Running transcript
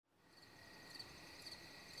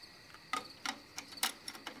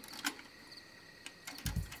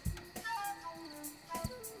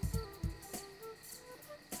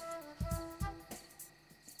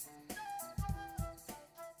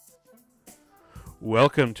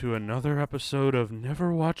Welcome to another episode of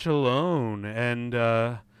Never Watch Alone. And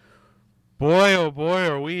boy, oh boy,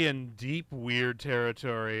 are we in deep weird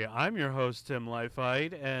territory. I'm your host, Tim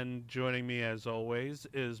Leifheit, and joining me as always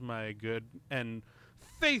is my good and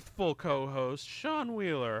faithful co-host, Sean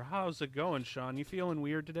Wheeler. How's it going, Sean? You feeling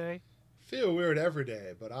weird today? Feel weird every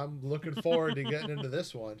day, but I'm looking forward to getting into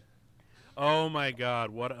this one. Oh my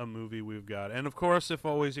God, what a movie we've got. And of course,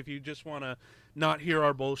 if you just want to not hear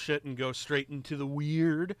our bullshit and go straight into the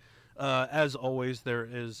weird, as always, there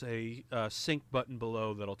is a sync button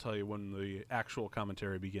below that'll tell you when the actual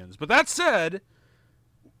commentary begins. But that said,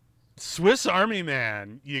 Swiss Army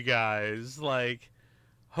Man, you guys,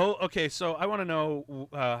 okay, so I want to know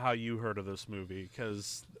how you heard of this movie,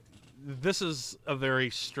 because this is a very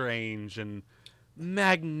strange and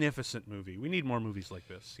magnificent movie. We need more movies like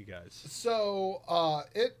this, you guys. So,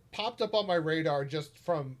 it popped up on my radar just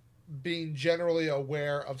from being generally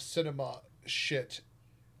aware of cinema shit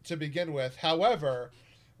to begin with. However,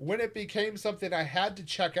 when it became something I had to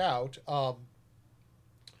check out,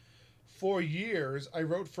 for years, I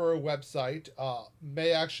wrote for a website,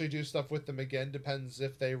 may actually do stuff with them again, depends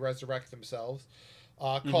if they resurrect themselves,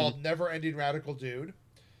 called Never Ending Radical Dude.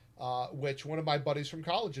 Which one of my buddies from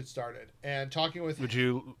college had started, and talking with.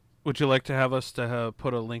 Would you like to have us to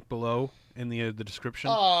put a link below in the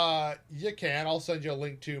description? You can. I'll send you a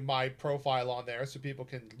link to my profile on there so people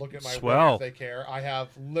can look at my Swell. work if they care. I have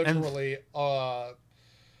literally over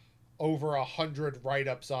 100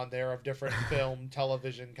 write-ups on there of different film,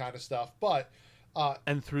 television kind of stuff. But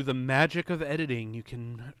and through the magic of editing, you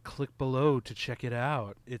can click below to check it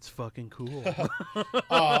out. It's fucking cool.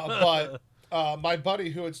 But. My buddy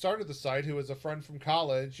who had started the site, who was a friend from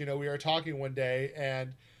college, we were talking one day,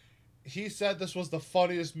 and he said this was the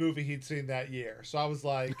funniest movie he'd seen that year. So I was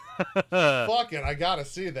like, fuck it, I gotta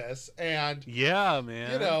see this. And, yeah,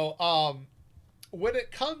 man. When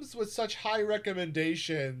it comes with such high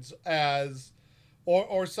recommendations as,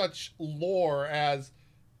 or such lore as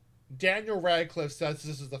Daniel Radcliffe says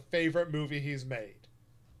this is the favorite movie he's made.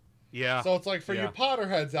 Yeah. So it's like, for you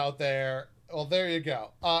Potterheads out there, well, there you go.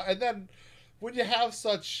 And then when you have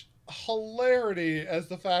such hilarity as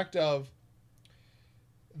the fact of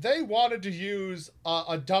they wanted to use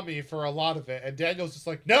a dummy for a lot of it, and Daniel's just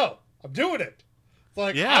like, no, I'm doing it. It's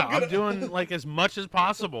like, yeah, I'm doing like as much as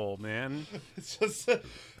possible, man. It's just,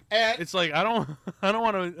 and it's like I don't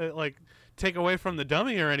want to like take away from the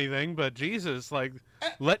dummy or anything, but Jesus, like,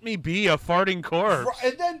 let me be a farting corpse.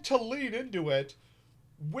 And then to lean into it,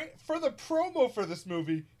 for the promo for this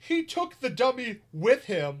movie, he took the dummy with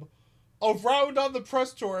him around on the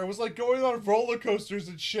press tour. It was like going on roller coasters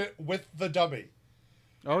and shit with the dummy.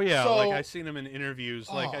 Oh yeah, so, like I seen him in interviews.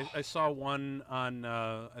 Like I saw one on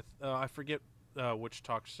I forget which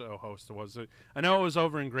talk show host it was. I know it was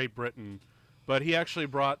over in Great Britain, but he actually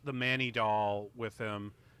brought the Manny doll with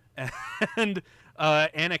him, and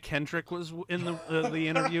Anna Kendrick was in the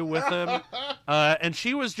interview with him, and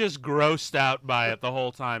she was just grossed out by it the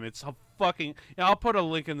whole time. It's fucking. I'll put a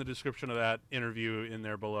link in the description of that interview in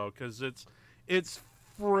there below because it's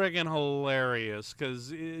friggin' hilarious.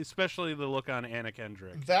 Because especially the look on Anna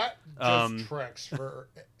Kendrick. That just tracks for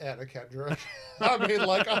Anna Kendrick. I mean,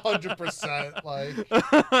 like 100%. Like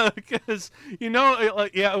because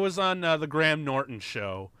it was on the Graham Norton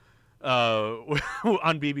show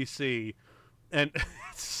on BBC. And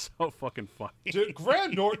it's so fucking funny. Dude,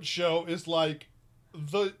 Graham Norton show is like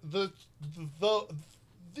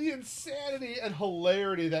the insanity and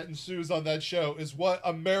hilarity that ensues on that show is what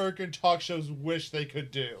American talk shows wish they could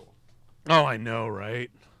do. Oh, I know, right?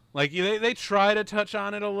 Like they try to touch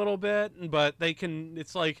on it a little bit, but they can.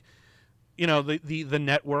 It's like, the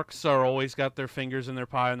networks are always got their fingers in their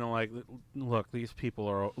pie, and they're like, look, these people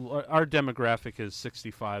our demographic is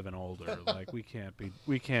 65 and older. Like we can't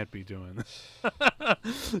be doing this.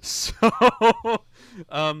 So,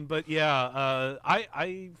 but yeah,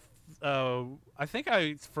 I think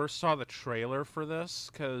I first saw the trailer for this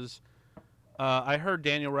because I heard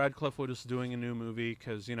Daniel Radcliffe was doing a new movie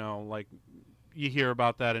because like you hear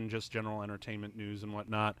about that in just general entertainment news and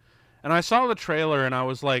whatnot. And I saw the trailer, and I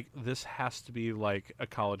was like, "This has to be like a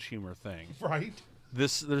College Humor thing, right?"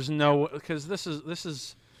 There's no, because this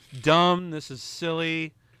is dumb. This is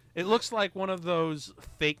silly. It looks like one of those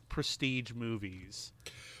fake prestige movies.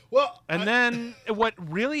 Well, and then what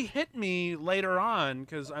really hit me later on,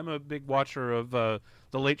 because I'm a big watcher of the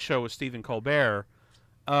Late Show with Stephen Colbert.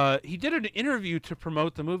 He did an interview to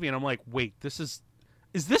promote the movie, and I'm like, "Wait, is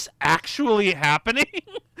this actually happening?"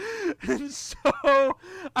 And so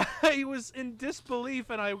I was in disbelief,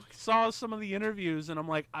 and I saw some of the interviews, and I'm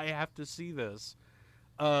like, I have to see this.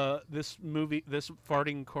 this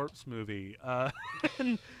farting corpse movie.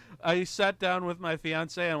 And I sat down with my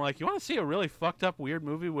fiance and I'm like, you want to see a really fucked up weird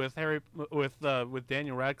movie with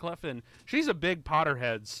Daniel Radcliffe? And she's a big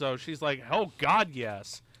Potterhead, so she's like, oh God,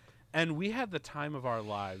 yes. And we had the time of our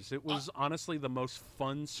lives. It was honestly the most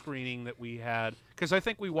fun screening that we had, because I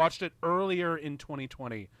think we watched it earlier in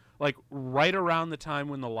 2020, like right around the time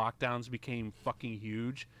when the lockdowns became fucking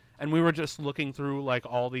huge, and we were just looking through like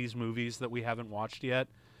all these movies that we haven't watched yet.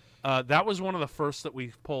 That was one of the first that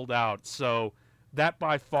we pulled out, so that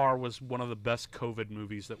by far was one of the best COVID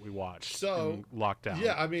movies that we watched in lockdown.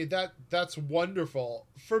 Yeah, I mean, that's wonderful.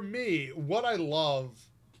 For me, what I love...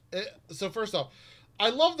 So first off, I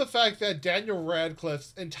love the fact that Daniel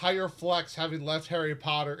Radcliffe's entire flex having left Harry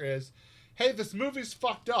Potter is, hey, this movie's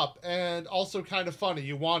fucked up and also kind of funny.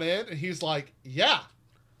 You want in? And he's like, yeah.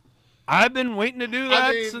 I've been waiting to do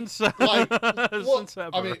that since ever.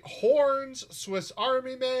 I mean, Horns, Swiss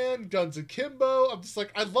Army Man, Guns Akimbo. I'm just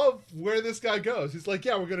like, I love where this guy goes. He's like,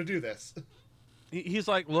 yeah, we're going to do this. He's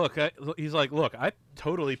like, look, I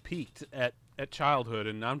totally peaked at childhood,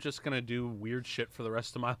 and I'm just gonna do weird shit for the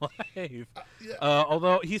rest of my life. Yeah.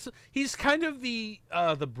 Although he's kind of the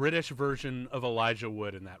British version of Elijah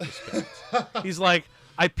Wood in that respect. He's like,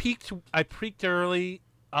 I peaked early.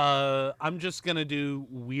 I'm just gonna do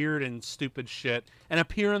weird and stupid shit and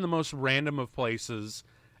appear in the most random of places,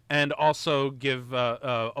 and also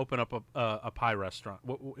open up a pie restaurant,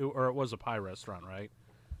 or it was a pie restaurant, right?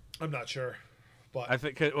 I'm not sure, but I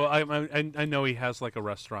think. Well, I know he has like a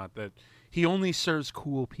restaurant that. He only serves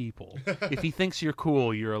cool people. If he thinks you're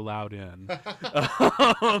cool, you're allowed in.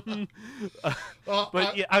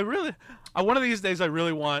 One of these days, I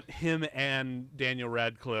really want him and Daniel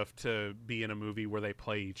Radcliffe to be in a movie where they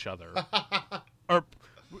play each other. Or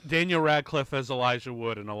Daniel Radcliffe as Elijah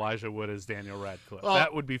Wood and Elijah Wood as Daniel Radcliffe.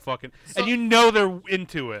 That would be fucking... and you know they're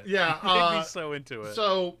into it. Yeah. They'd be so into it.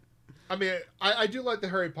 So, I mean, I do like the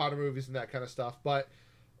Harry Potter movies and that kind of stuff, but...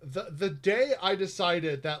 The day I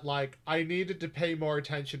decided that, like, I needed to pay more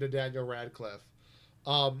attention to Daniel Radcliffe,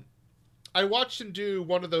 I watched him do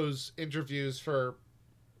one of those interviews for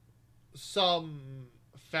some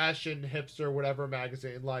fashion hipster whatever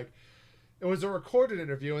magazine. Like, it was a recorded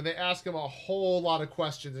interview, and they asked him a whole lot of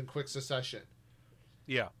questions in quick succession.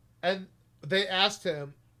 Yeah. And they asked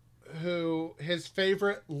him who his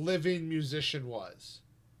favorite living musician was.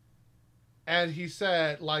 And he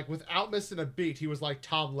said, like, without missing a beat, he was like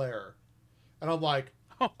Tom Lehrer. And I'm like,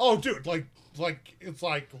 oh, dude, like it's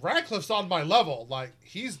like Radcliffe's on my level. Like,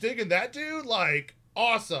 he's digging that dude. Like,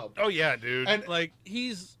 awesome. Oh yeah, dude. And like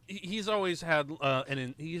he's always had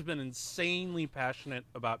he's been insanely passionate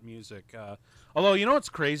about music. Although, you know what's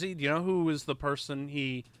crazy? Do you know who is the person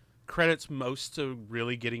he credits most to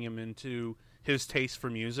really getting him into his taste for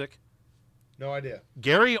music? No idea.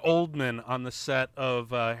 Gary Oldman on the set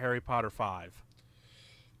of Harry Potter 5.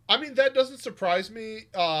 I mean, that doesn't surprise me.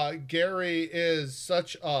 Gary is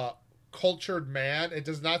such a cultured man. It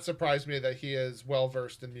does not surprise me that he is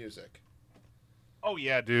well-versed in music. Oh,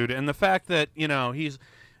 yeah, dude. And the fact that, you know, he's...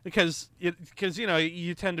 Because you know,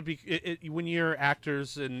 you tend to be... when you're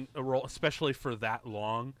actors in a role, especially for that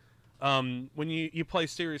long... when you play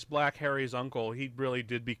Sirius Black, Harry's uncle, he really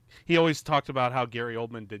did he always talked about how Gary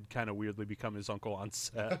Oldman did kind of weirdly become his uncle on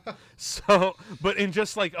set. So, but in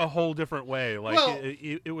just like a whole different way. Like, well,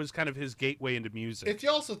 it was kind of his gateway into music. If you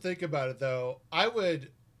also think about it, though, I would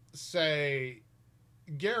say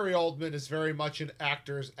Gary Oldman is very much an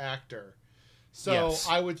actor's actor. So yes.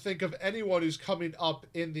 I would think of anyone who's coming up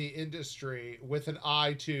in the industry with an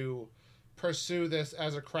eye to pursue this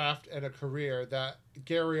as a craft and a career, that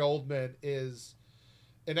Gary Oldman is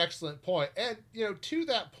an excellent point. And, you know, to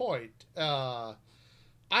that point,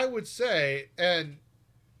 I would say, and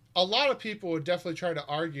a lot of people would definitely try to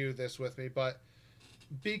argue this with me, but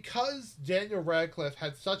because Daniel Radcliffe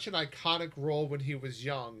had such an iconic role when he was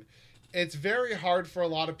young, it's very hard for a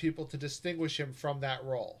lot of people to distinguish him from that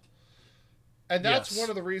role. And that's one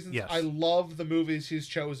of the reasons I love the movies he's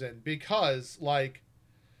chosen, because, like,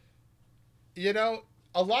 you know,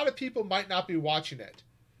 a lot of people might not be watching it,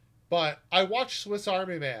 but I watch Swiss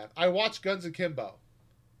Army Man. I watch Guns Akimbo.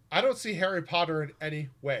 I don't see Harry Potter in any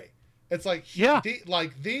way. It's like,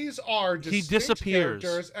 these are distinct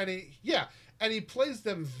characters, and he plays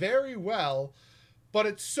them very well, but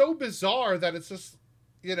it's so bizarre that it's just,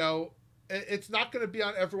 you know, it's not going to be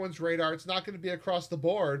on everyone's radar. It's not going to be across the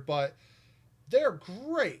board, but they're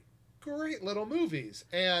great little movies.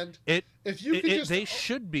 And they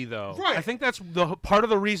should be, though. Right. I think that's the part of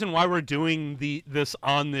the reason why we're doing this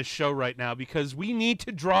on this show right now, because we need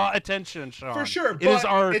to draw attention, Sean. For sure,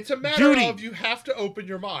 but it's a matter of you have to open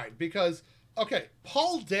your mind, because okay,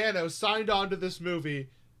 Paul Dano signed on to this movie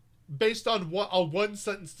based on a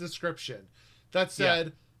one-sentence description that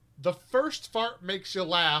said, the first fart makes you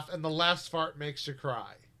laugh and the last fart makes you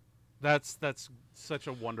cry. That's such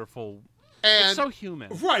a wonderful... And, it's so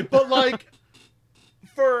human. Right, but like,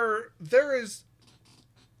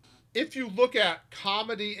 if you look at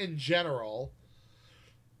comedy in general,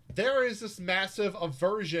 there is this massive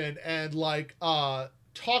aversion and like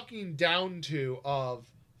talking down to of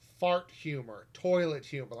fart humor, toilet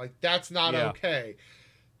humor. Like, that's not okay.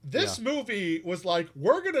 This movie was like,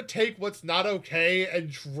 we're going to take what's not okay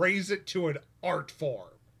and raise it to an art form.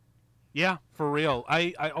 Yeah, for real.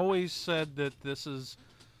 I always said that this is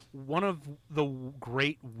one of the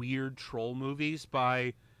great weird troll movies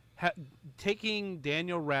by taking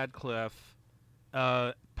Daniel Radcliffe,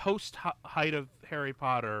 post height of Harry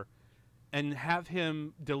Potter, and have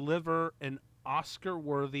him deliver an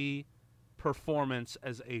Oscar-worthy performance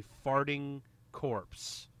as a farting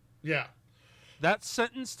corpse. Yeah. That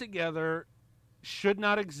sentence together should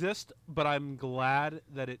not exist, but I'm glad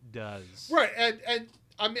that it does. Right, and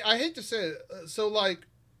I mean, I hate to say it, so like,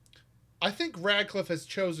 I think Radcliffe has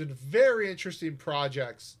chosen very interesting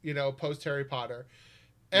projects, you know, post Harry Potter,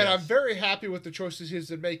 and I'm very happy with the choices he's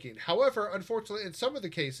been making. However, unfortunately, in some of the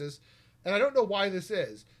cases, and I don't know why this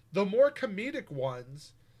is, the more comedic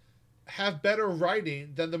ones have better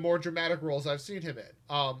writing than the more dramatic roles I've seen him in.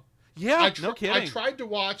 No kidding. I tried to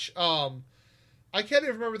watch. I can't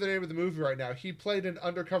even remember the name of the movie right now. He played an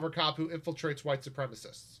undercover cop who infiltrates white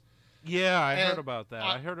supremacists. Yeah, I heard about that.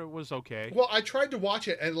 I heard it was okay. Well, I tried to watch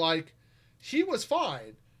it, and like, he was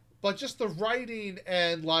fine, but just the writing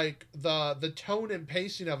and like the tone and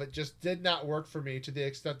pacing of it just did not work for me to the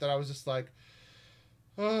extent that I was just like,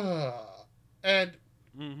 and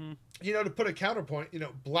you know, to put a counterpoint, you know,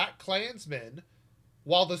 Black Klansman,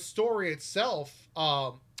 while the story itself,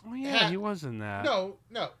 he was in that. No,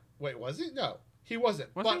 wait, was he? No, he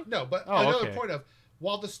wasn't. Was but he? No, but another point of,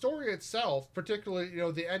 while the story itself, particularly, you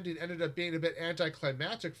know, the ending ended up being a bit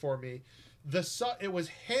anticlimactic for me, it was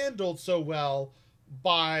handled so well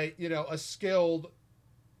by, you know, a skilled,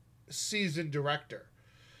 seasoned director.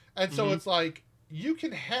 And so it's like, you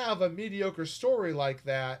can have a mediocre story like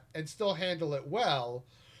that and still handle it well.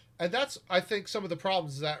 And that's, I think, some of the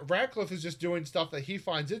problems, is that Radcliffe is just doing stuff that he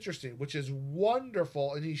finds interesting, which is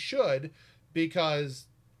wonderful, and he should, because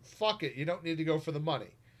fuck it, you don't need to go for the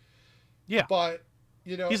money. Yeah. But,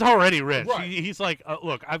 you know, he's already rich. Right. He's like,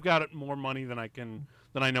 look, I've got more money than I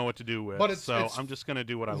know what to do with. But I'm just going to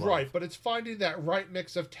do what I love. Right, but it's finding that right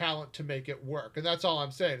mix of talent to make it work. And that's all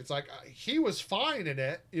I'm saying. It's like, he was fine in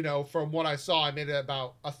it, you know, from what I saw. I made it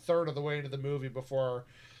about a third of the way into the movie before,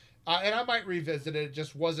 and I might revisit it. It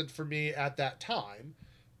just wasn't for me at that time.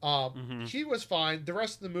 He was fine. The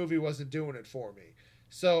rest of the movie wasn't doing it for me.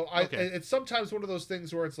 So it's sometimes one of those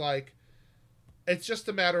things where it's like, it's just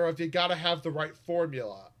a matter of, you got to have the right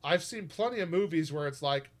formula. I've seen plenty of movies where it's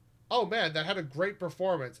like, oh man, that had a great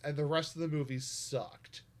performance, and the rest of the movie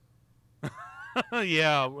sucked.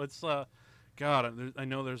 Yeah, it's God. I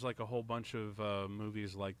know there's like a whole bunch of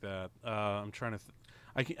movies like that. I'm trying to,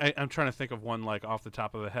 I'm trying to think of one like off the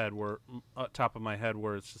top of my head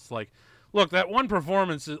where it's just like, look, that one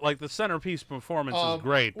performance is like the centerpiece performance is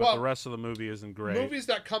great, but the rest of the movie isn't great. Movies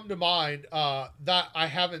that come to mind that I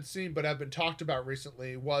haven't seen but have been talked about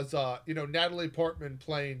recently was you know, Natalie Portman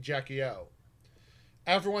playing Jackie O.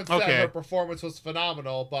 Everyone said her performance was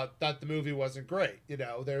phenomenal, but that the movie wasn't great. You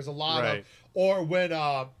know, there's a lot of, or when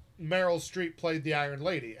Meryl Streep played the Iron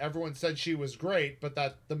Lady, everyone said she was great, but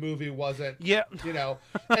that the movie wasn't. Yeah, you know,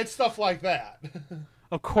 and stuff like that.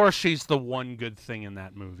 Of course, she's the one good thing in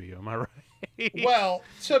that movie. Am I right? Well,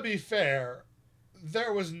 to be fair,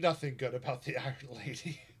 there was nothing good about the Iron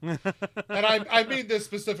Lady, and I mean this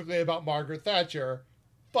specifically about Margaret Thatcher.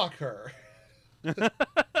 Fuck her.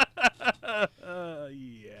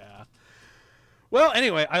 Yeah. Well,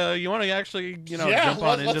 anyway, you want to actually, you know, jump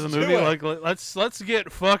on into the movie? Like, let's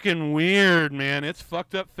get fucking weird, man. It's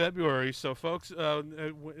fucked up February, so folks.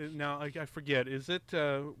 Now I forget. Is it?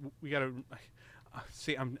 We gotta.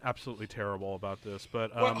 See, I'm absolutely terrible about this,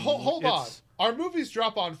 but hold on. Our movies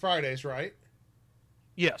drop on Fridays, right?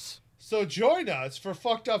 Yes. So join us for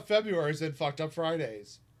Fucked Up Februarys and Fucked Up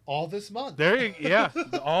Fridays all this month.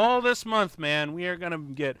 All this month, man. We are gonna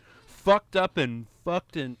get fucked up and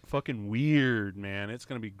fucking weird, man. It's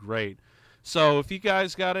gonna be great. So if you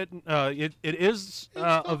guys got it, it is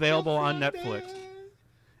available on Netflix.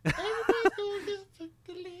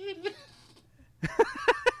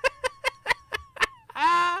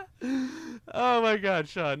 Oh my God,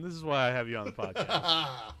 Sean! This is why I have you on the podcast.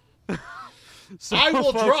 So, I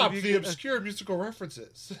will drop the obscure musical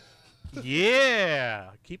references. Yeah,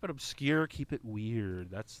 keep it obscure, keep it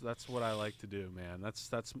weird. That's what I like to do, man.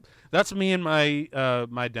 That's me and my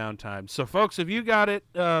my downtime. So, folks, if you got it,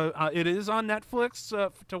 it is on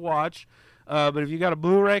Netflix to watch. But if you got a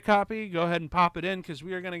Blu-ray copy, go ahead and pop it in because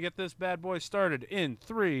we are going to get this bad boy started in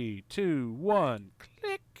 3, 2, 1,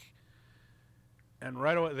 click. And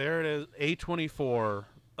right away, there it is, A24,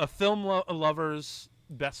 a film lover's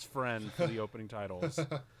best friend for the opening titles.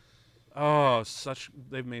 Oh,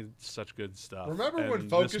 they've made such good stuff. Remember when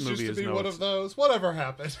Focus used to be one of those? Whatever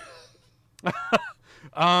happened?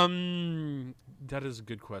 That is a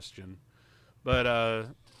good question. But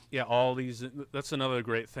yeah, all these, that's another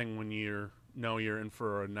great thing when you're in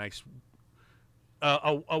for a nice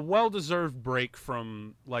a well-deserved break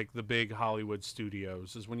from like the big Hollywood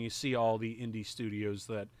studios is when you see all the indie studios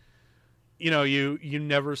that you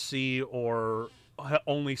never see or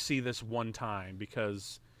only see this one time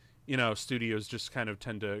because studios just kind of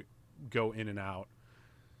tend to go in and out.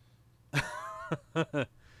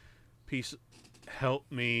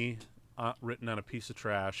 Help me, written on a piece of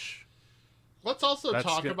trash. Let's also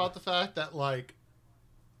talk about the fact that like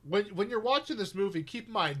when you're watching this movie, keep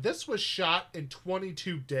in mind this was shot in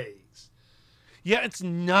 22 days. Yeah, it's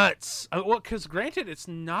nuts. Well, because granted, it's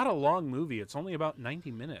not a long movie. It's only about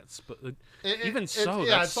 90 minutes, but even so,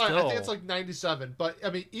 that's still... I think it's like 97. But I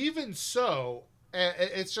mean, even so,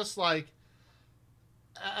 it's just like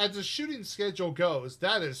as the shooting schedule goes,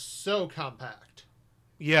 that is so compact.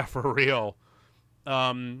 Yeah, for real.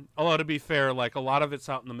 Although to be fair, like a lot of it's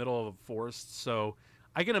out in the middle of a forest, so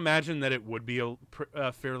I can imagine that it would be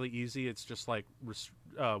fairly easy. It's just like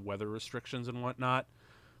weather restrictions and whatnot.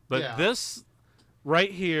 But this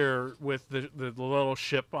right here with the little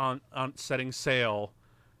ship on just sail,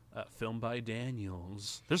 filmed by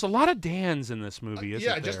Daniels. There's a lot of Dans in this movie, isn't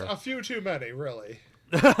there? Yeah, just a few too many, really.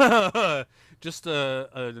 Just a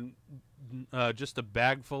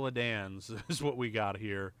bag full of Dans is what we got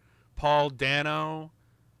here. Paul Dano,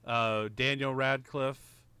 Daniel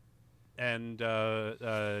Radcliffe, and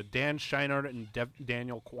Dan Scheinert and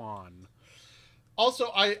Daniel Kwan.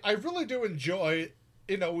 Also, I really do enjoy,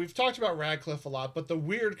 we've talked about Radcliffe a lot, but the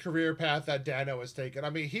weird career path that Dano has taken. I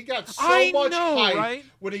mean, he got so much hype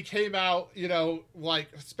when he came out, like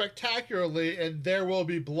spectacularly in There Will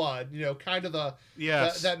Be Blood, kind of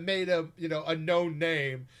that made him, a known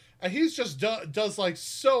name. And he's just does like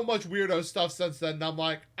so much weirdo stuff since then. And I'm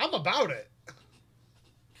like, I'm about it.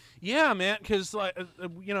 Yeah, man, because like a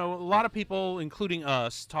lot of people, including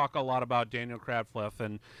us, talk a lot about Daniel Radcliffe.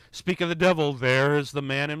 And speak of the devil, there's the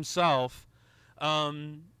man himself.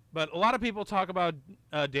 But a lot of people talk about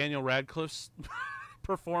Daniel Radcliffe's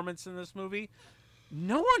performance in this movie.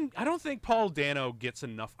 I don't think Paul Dano gets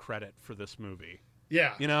enough credit for this movie.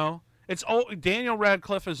 Yeah, Daniel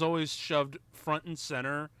Radcliffe is always shoved front and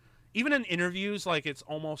center. Even in interviews, like it's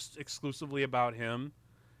almost exclusively about him.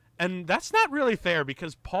 And that's not really fair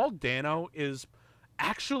because Paul Dano is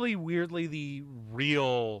actually weirdly the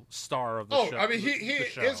real star of the show. I mean, he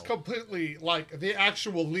is completely like the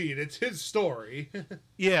actual lead. It's his story.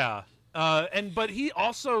 Yeah. But he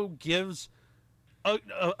also gives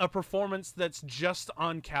a performance that's just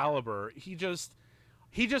on caliber. He just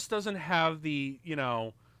doesn't have the,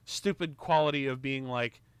 stupid quality of being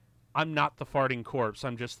like, I'm not the farting corpse.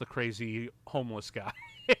 I'm just the crazy homeless guy.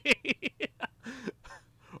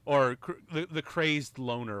 Or the crazed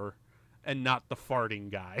loner and not the farting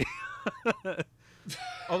guy.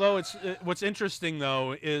 Although what's interesting,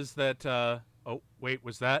 though, is that... oh, wait,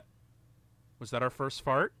 was that our first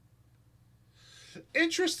fart?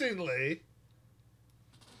 Interestingly,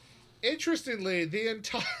 the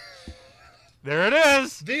entire... There it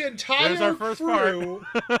is. The entire crew,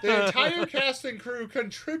 the entire cast and crew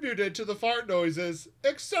contributed to the fart noises,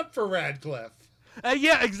 except for Radcliffe.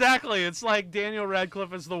 Yeah, exactly. It's like Daniel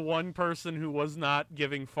Radcliffe is the one person who was not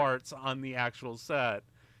giving farts on the actual set.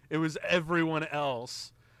 It was everyone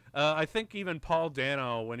else. I think even Paul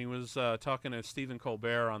Dano, when he was talking to Stephen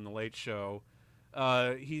Colbert on The Late Show,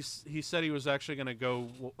 he said he was actually going to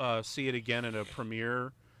go see it again at a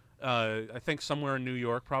premiere. I think somewhere in New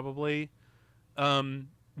York, probably.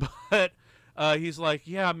 But he's like,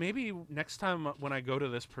 yeah, maybe next time when I go to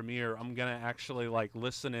this premiere, I'm gonna actually like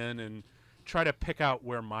listen in and try to pick out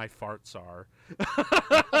where my farts are.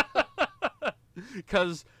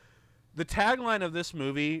 Because the tagline of this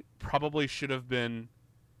movie probably should have been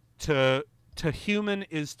to human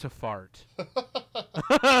is to fart.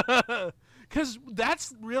 Because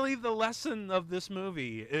that's really the lesson of this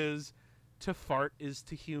movie, is to fart is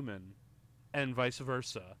to human and vice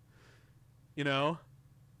versa. Oh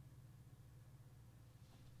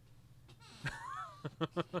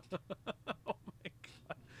my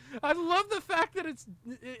god. I love the fact that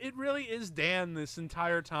it really is Dan this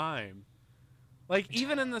entire time. Like,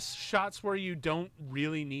 even in the shots where you don't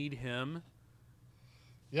really need him,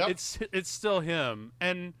 yep. it's still him.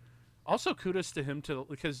 And also kudos to him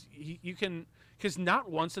because because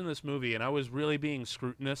not once in this movie, and I was really being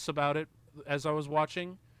scrutinous about it as I was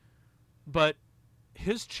watching, but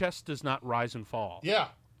his chest does not rise and fall. Yeah.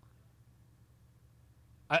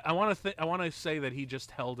 I want to say that he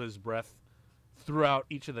just held his breath throughout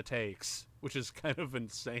each of the takes, which is kind of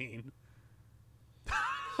insane.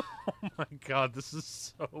 Oh my god, this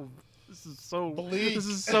is so bleak. This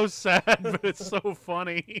is so sad, but it's so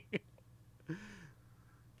funny.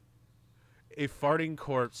 A farting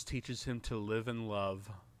corpse teaches him to live and love.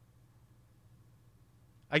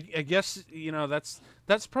 I guess, you know, that's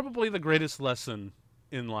probably the greatest lesson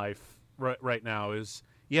in life right now is,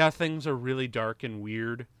 yeah, things are really dark and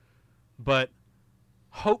weird, but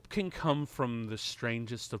hope can come from the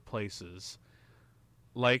strangest of places.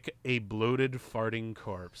 Like a bloated farting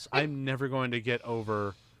corpse. I'm never going to get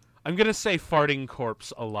over... I'm going to say farting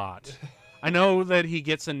corpse a lot. I know that he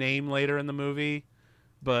gets a name later in the movie,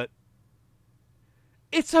 but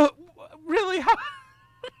it's a... Really?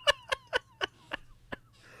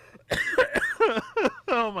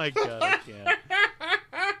 Oh my god, I can't.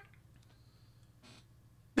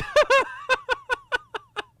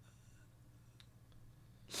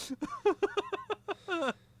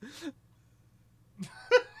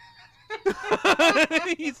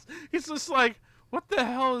 he's just like, what the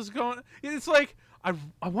hell is going... It's like, I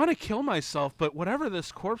want to kill myself, but whatever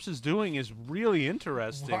this corpse is doing is really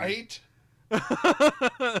interesting. Right?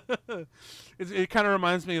 It kind of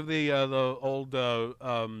reminds me of the old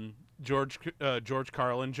George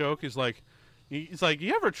Carlin joke. He's like,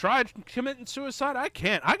 you ever tried committing suicide? I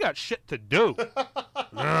can't. I got shit to do.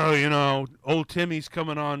 Oh, you know, old Timmy's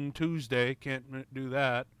coming on Tuesday. Can't do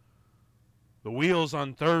that. The wheel's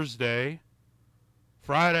on Thursday.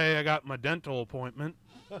 Friday, I got my dental appointment.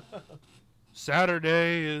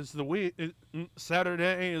 Saturday is the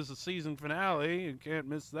season finale. You can't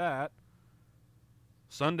miss that.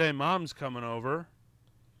 Sunday, Mom's coming over.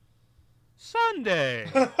 Sunday!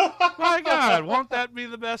 My God, won't that be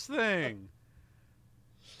the best thing?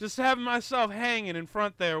 Just having myself hanging in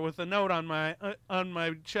front there with a note on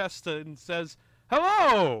my chest and says,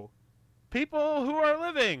 "Hello, people who are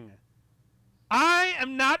living. I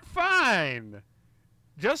am not fine.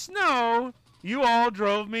 Just know you all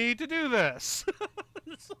drove me to do this."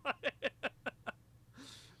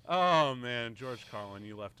 Oh, man, George Carlin,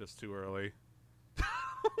 you left us too early.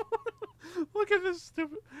 Look at this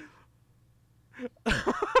stupid...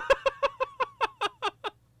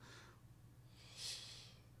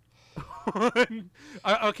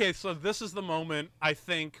 Okay, so this is the moment I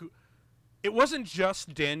think... It wasn't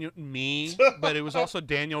just me, but it was also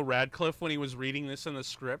Daniel Radcliffe when he was reading this in the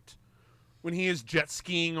script. When he is jet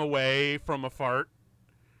skiing away from a fart.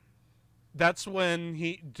 That's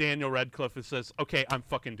when Daniel Radcliffe says, okay, I'm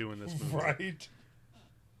fucking doing this movie. Right.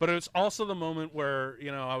 But it's also the moment where,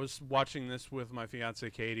 you know, I was watching this with my fiance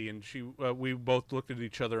Katie, and we both looked at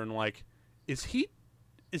each other and like, is he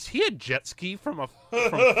a jet ski from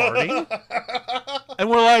farting? And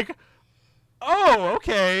we're like, oh,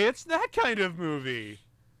 okay, it's that kind of movie.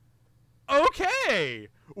 Okay,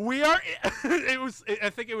 we are. I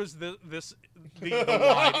think it was the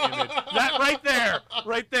wide image. That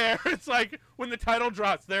right there. It's like when the title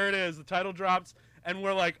drops. There it is. The title drops, and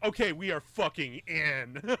we're like, okay, we are fucking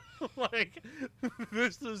in. Like,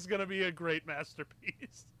 this is gonna be a great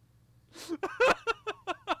masterpiece.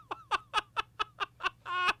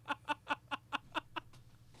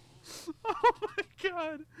 Oh my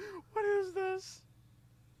God, what is this?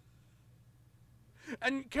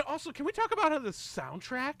 And can we talk about how the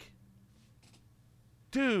soundtrack?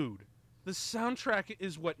 Dude, the soundtrack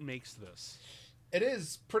is what makes this. It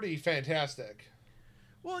is pretty fantastic.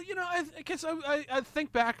 Well, you know, because I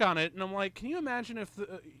think back on it, and I'm like, can you imagine if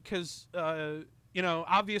because you know,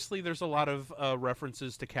 obviously there's a lot of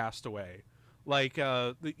references to Castaway. Like,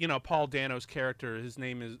 you know, Paul Dano's character, his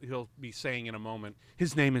name is, he'll be saying in a moment,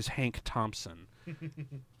 his name is Hank Thompson.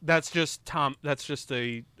 That's just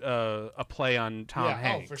a play on Tom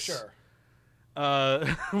Hanks. Oh, for sure.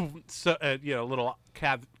 So, you know, a little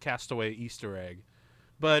Castaway Easter egg.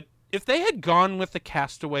 But if they had gone with the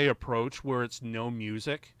Castaway approach where it's no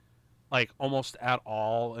music, like almost at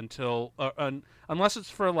all until, unless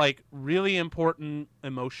it's for like really important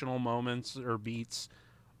emotional moments or beats,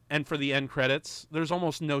 and for the end credits, there's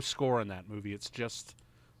almost no score in that movie. It's just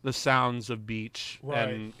the sounds of beach, right,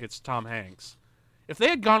 and it's Tom Hanks. If they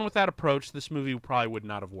had gone with that approach, this movie probably would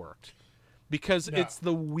not have worked. Because it's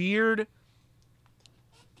the weird...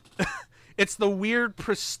 it's the weird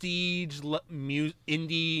prestige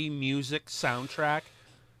indie music soundtrack,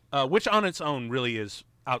 which on its own really is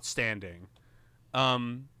outstanding.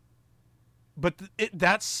 But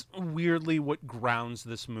that's weirdly what grounds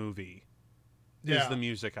this movie, is the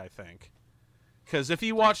music, I think. Because if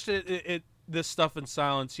you watched this stuff in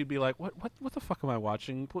silence, you'd be like, what the fuck am I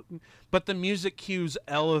watching? But the music cues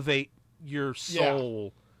elevate your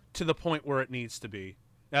soul to the point where it needs to be.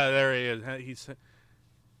 There he is.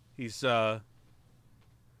 He's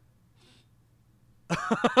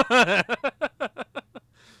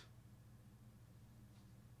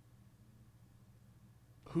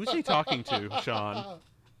Who's he talking to, Sean?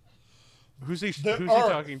 Who's he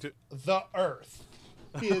talking to? The Earth.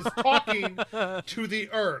 He is talking to the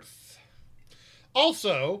Earth.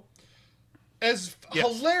 Also, as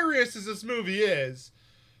hilarious as this movie is,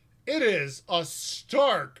 it is a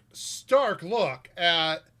stark look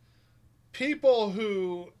at people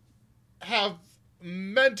who have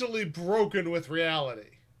mentally broken with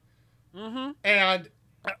reality. Mm-hmm. And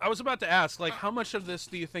I was about to ask, like, how much of this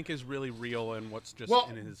do you think is really real and what's just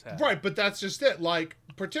in his head? Right, but that's just it. Like,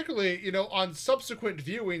 particularly, you know, on subsequent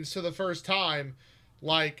viewings to the first time,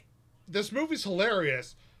 like, this movie's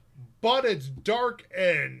hilarious, but it's dark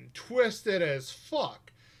and twisted as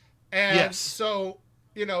fuck. And so,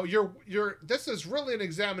 you know, this is really an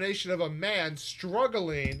examination of a man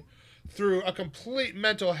struggling through a complete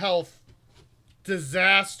mental health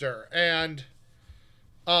disaster. And,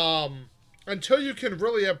 until you can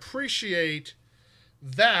really appreciate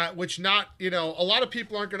that, which a lot of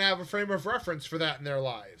people aren't going to have a frame of reference for that in their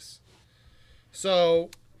lives. So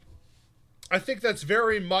I think that's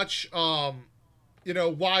very much, why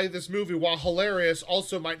this movie, while hilarious,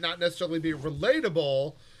 also might not necessarily be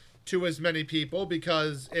relatable to as many people,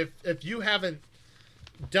 because if you haven't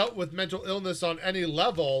dealt with mental illness on any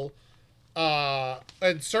level,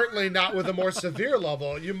 and certainly not with a more severe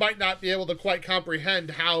level, you might not be able to quite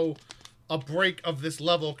comprehend how a break of this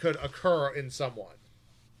level could occur in someone.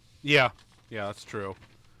 Yeah, that's true.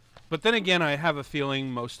 But then again, I have a feeling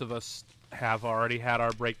most of us have already had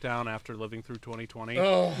our breakdown after living through 2020.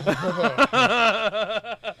 Oh.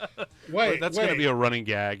 Wait, that's going to be a running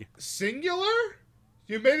gag. Singular?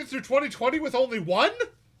 You made it through 2020 with only one?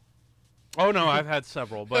 Oh, no, I've had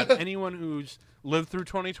several. But anyone who's lived through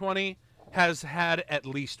 2020 has had at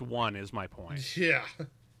least one, is my point. Yeah.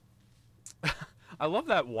 I love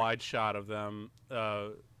that wide shot of them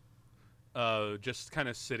just kind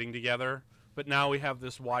of sitting together. But now we have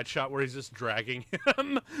this wide shot where he's just dragging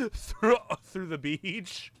him through the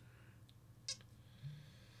beach.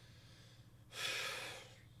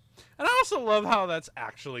 And I also love how that's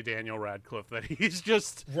actually Daniel Radcliffe, that he's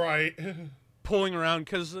just pulling around,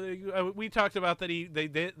 because we talked about that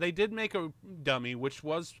they did make a dummy, which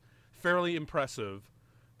was fairly impressive.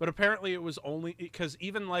 But apparently it was only because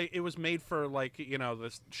even like it was made for like, you know,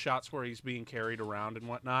 the shots where he's being carried around and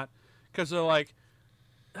whatnot. Because they're like,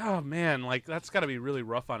 oh man, like that's got to be really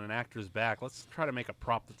rough on an actor's back. Let's try to make a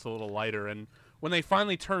prop that's a little lighter. And when they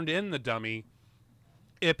finally turned in the dummy,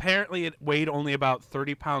 apparently it weighed only about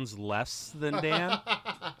 30 pounds less than Dan.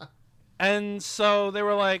 And so they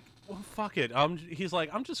were like, well, fuck it. He's like,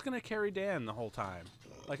 I'm just going to carry Dan the whole time.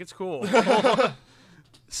 Like, it's cool.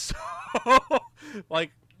 So,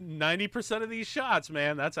 like, 90% of these shots,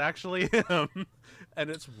 man, that's actually him. And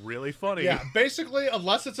it's really funny. Yeah, basically,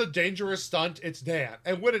 unless it's a dangerous stunt, it's Dan.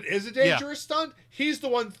 And when it is a dangerous stunt, he's the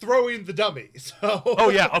one throwing the dummy. So. Oh,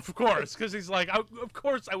 yeah, of course. Because he's like, of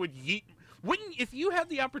course I would yeet. If you had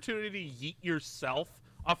the opportunity to yeet yourself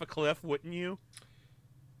off a cliff, wouldn't you?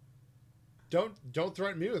 Don't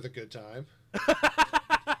threaten me with a good time.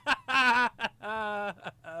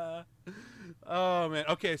 Oh man.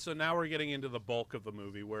 Okay, so now we're getting into the bulk of the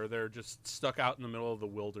movie where they're just stuck out in the middle of the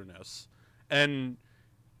wilderness, and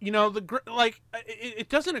you know it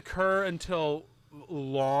doesn't occur until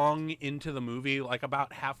long into the movie, like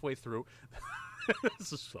about halfway through.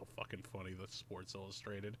 This is so fucking funny. The Sports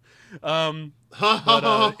Illustrated. The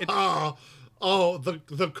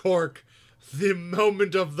cork, the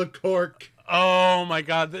moment of the cork. Oh my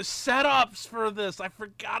god, the setups for this! I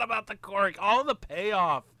forgot about the cork. All the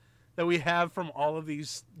payoff that we have from all of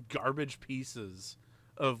these garbage pieces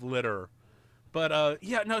of litter. But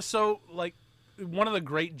so like one of the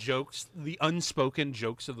great jokes, the unspoken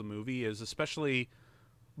jokes of the movie is, especially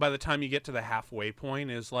by the time you get to the halfway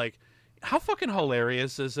point, is like, how fucking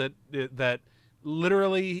hilarious is it that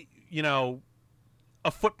literally, you know,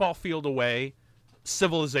 a football field away,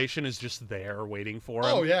 civilization is just there waiting for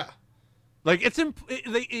him. Oh yeah. Like it's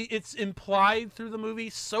implied through the movie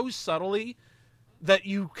so subtly that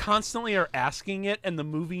you constantly are asking it and the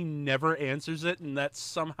movie never answers it, and that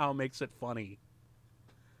somehow makes it funny.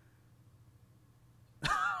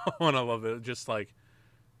 And I love it. Just like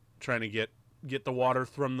trying to get the water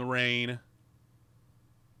from the rain.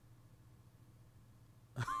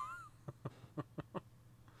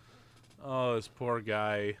 Oh, this poor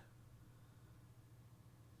guy.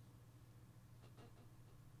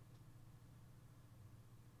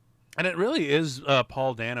 And it really is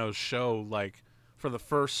Paul Dano's show, like, for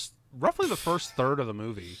roughly the first third of the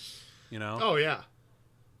movie, you know? Oh, yeah.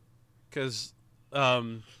 Because,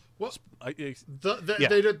 well,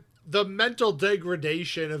 the mental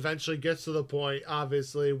degradation eventually gets to the point,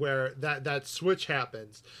 obviously, where that switch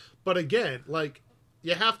happens. But again, like,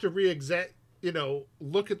 you have to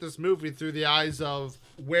look at this movie through the eyes of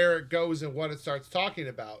where it goes and what it starts talking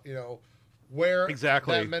about, where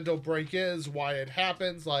exactly that mental break is, why it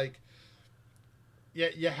happens. Like,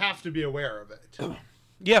 you have to be aware of it.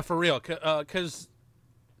 Yeah, for real. Because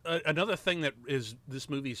another thing that is this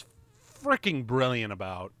movie's freaking brilliant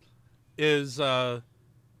about is there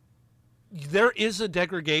is a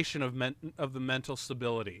degradation of the mental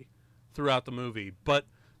stability throughout the movie. But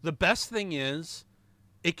the best thing is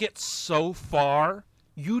it gets so far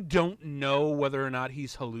you don't know whether or not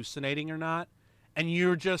he's hallucinating or not, and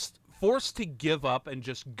you're just forced to give up and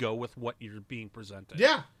just go with what you're being presented.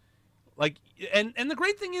 Yeah. Like, and the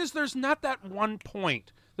great thing is there's not that one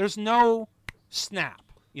point. There's no snap,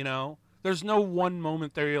 There's no one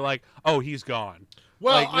moment there you're like, oh, he's gone.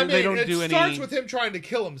 Well, like, I mean, it starts with him trying to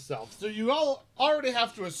kill himself, so you all already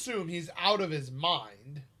have to assume he's out of his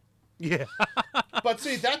mind. Yeah. But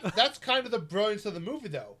see, that's kind of the brilliance of the movie,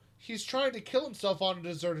 though. He's trying to kill himself on a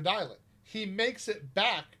deserted island. He makes it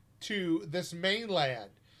back to this mainland.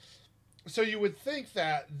 So you would think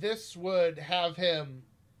that this would have him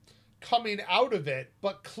coming out of it,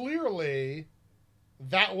 but clearly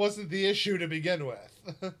that wasn't the issue to begin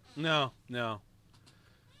with. No.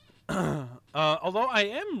 Although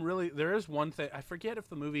there is one thing, I forget if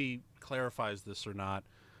the movie clarifies this or not,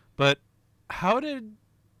 but how did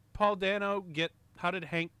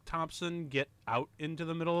Hank Thompson get out into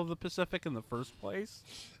the middle of the Pacific in the first place?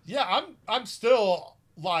 Yeah, I'm still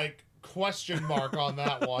like question mark on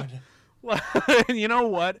that one. Well, you know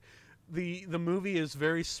what? The movie is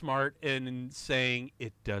very smart in saying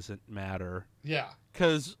it doesn't matter. Yeah.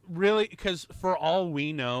 Because for all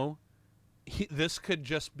we know, this could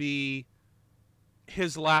just be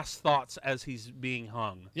his last thoughts as he's being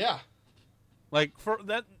hung. Yeah. Like, for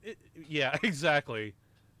that... yeah, exactly.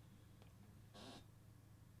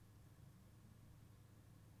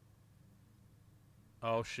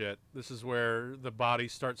 Oh, shit. This is where the body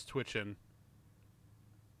starts twitching.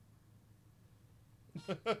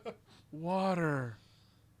 Water.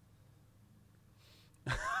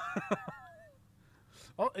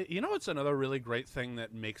 Oh, you know what's another really great thing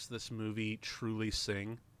that makes this movie truly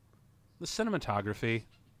sing? The cinematography.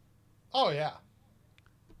 Oh, yeah.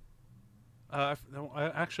 I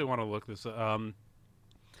actually want to look this Larkin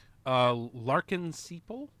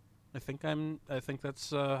Sepal. I think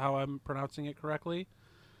that's how I'm pronouncing it correctly.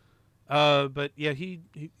 But yeah, he's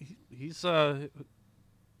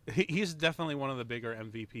definitely one of the bigger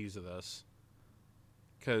MVPs of this.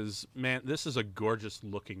 Because, man, this is a gorgeous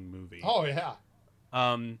looking movie. Oh, yeah.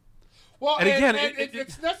 Well, and again,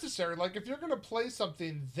 it's necessary. Like, if you're going to play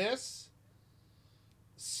something this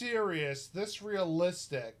serious, this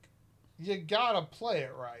realistic, you gotta play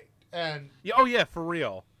it right. And oh yeah, for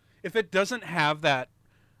real. If it doesn't have that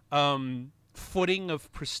footing of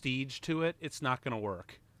prestige to it, it's not going to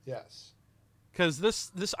work. Yes. Because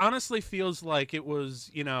this honestly feels like it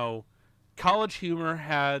was, College Humor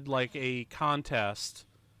had like a contest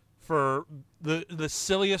for the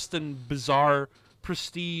silliest and bizarre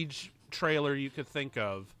prestige trailer you could think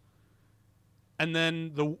of, and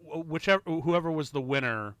then whoever was the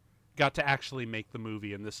winner got to actually make the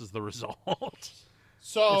movie, and this is the result.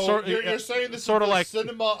 So you're saying this sort is the like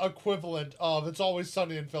cinema equivalent of It's Always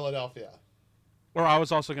Sunny in Philadelphia. Or I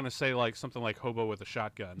was also going to say like something like Hobo with a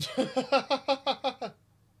Shotgun.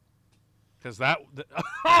 Because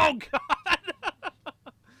oh god.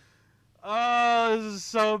 Oh, this is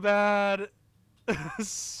so bad.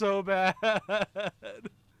 So bad.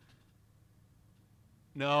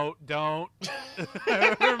 No, don't.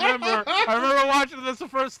 I remember watching this the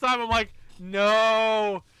first time. I'm like,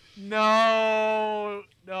 no, don't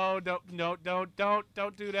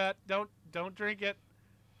do that. Don't drink it.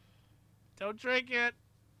 Don't drink it.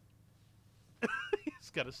 He's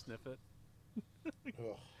got to sniff it.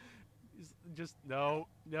 Just no.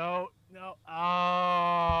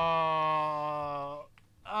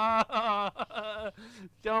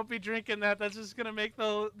 won't be drinking that. That's just gonna make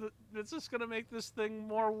that's just gonna make this thing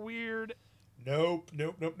more weird. Nope.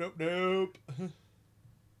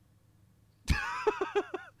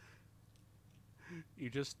 You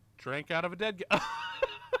just drank out of a dead guy.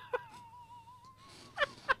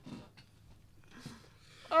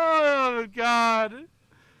 Oh God,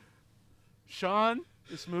 Sean,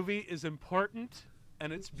 this movie is important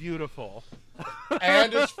and it's beautiful.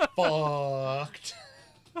 And it's fucked.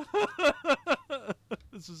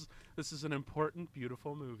 This is an important,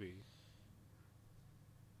 beautiful movie.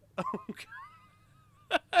 Oh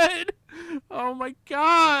God. Oh my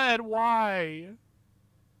God, why?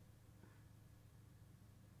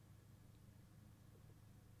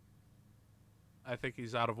 I think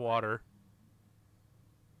he's out of water.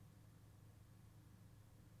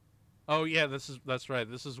 Oh yeah, that's right.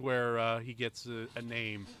 This is where he gets a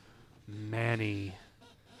name, Manny.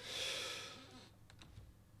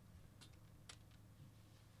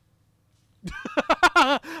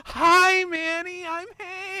 Hi, Manny. I'm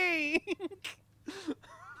Hank.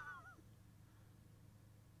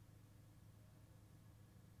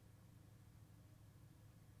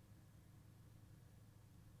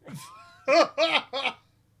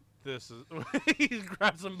 This is he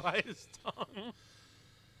grabs him by his tongue.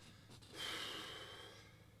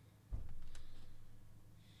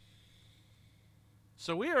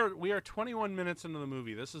 So we are 21 minutes into the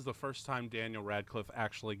movie. This is the first time Daniel Radcliffe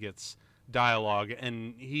actually gets dialogue,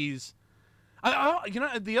 and he's, you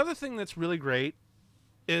know, the other thing that's really great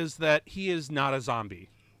is that he is not a zombie.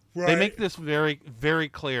 Right. They make this very, very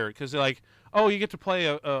clear because they're like, oh, you get to play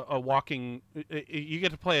a walking, you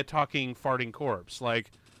get to play a talking, farting corpse.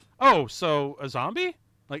 Like, oh, so a zombie?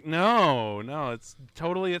 Like, no, it's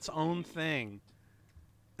totally its own thing.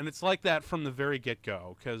 And it's like that from the very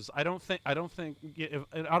get-go, because I don't think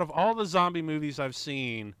out of all the zombie movies I've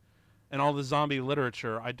seen and all the zombie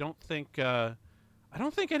literature, I don't think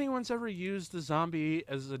anyone's ever used the zombie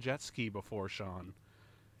as a jet ski before, Sean.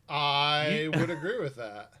 I would agree with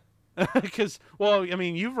that. Because, well, I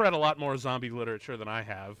mean, you've read a lot more zombie literature than I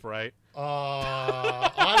have, right?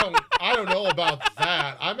 I don't know about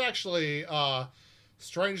that. I'm actually,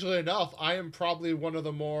 strangely enough, I am probably one of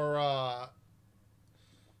the more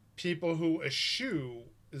people who eschew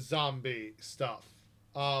zombie stuff.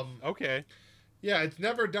 Okay. Yeah, it's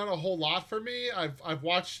never done a whole lot for me. I've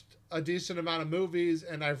watched a decent amount of movies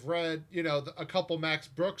and I've read, you know, a couple Max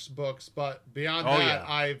Brooks books, but beyond that,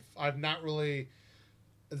 yeah. I've not really.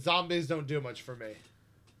 Zombies don't do much for me.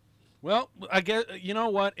 Well, I guess, you know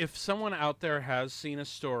what? If someone out there has seen a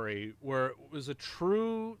story where it was a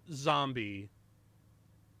true zombie,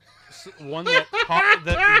 one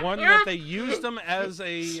that they used them as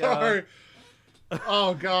a sorry.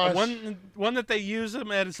 Oh gosh. One that they use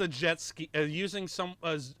them as a jet ski, using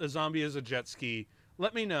a zombie as a jet ski.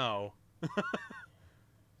 Let me know.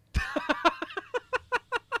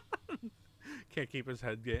 Can't keep his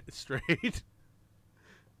head straight.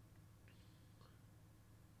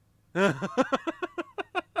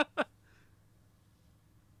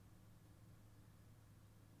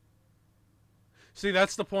 See,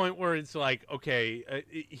 that's the point where it's like, okay,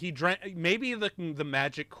 he drank. Maybe the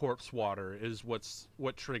magic corpse water is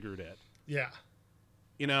what triggered it. Yeah,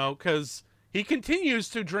 you know, because he continues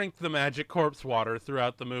to drink the magic corpse water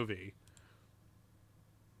throughout the movie.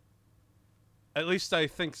 At least I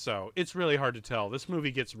think so. It's really hard to tell. This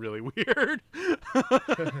movie gets really weird.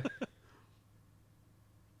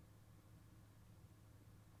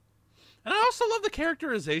 And I also love the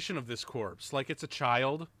characterization of this corpse. Like, it's a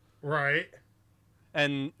child. Right.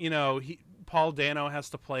 And, you know, Paul Dano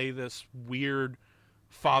has to play this weird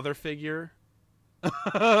father figure.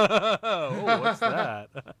 Oh, what's that?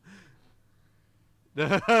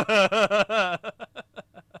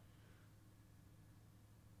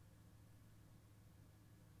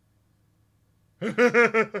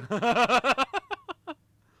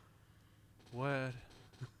 What?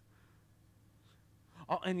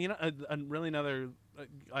 Oh, and you know, and really another.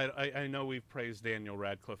 I know we've praised Daniel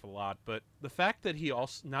Radcliffe a lot, but the fact that he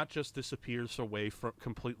also not just disappears away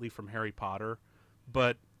completely from Harry Potter,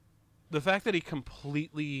 but the fact that he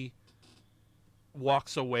completely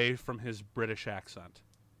walks away from his British accent.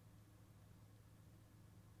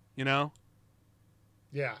 You know?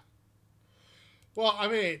 Yeah. Well, I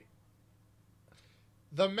mean,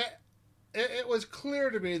 it was clear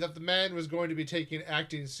to me that the man was going to be taking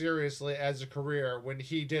acting seriously as a career when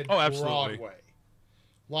he did Broadway.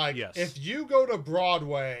 Like, yes. If you go to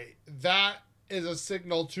Broadway, that is a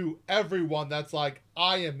signal to everyone that's like,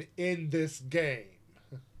 I am in this game.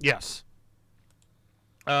 Yes.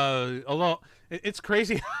 Although, it's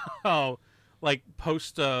crazy how, like,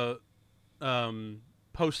 post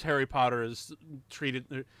post Harry Potter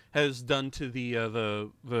has done to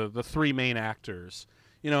the three main actors.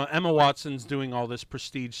 You know, Emma Watson's doing all this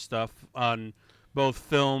prestige stuff on both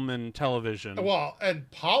film and television. Well, and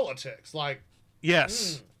politics, like.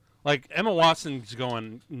 Yes. Like, Emma Watson's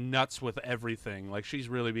going nuts with everything. Like, she's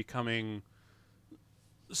really becoming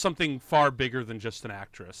something far bigger than just an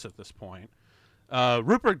actress at this point.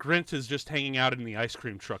 Rupert Grint is just hanging out in the ice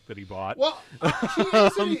cream truck that he bought. Well, he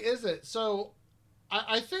is and he isn't. So,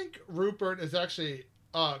 I think Rupert is actually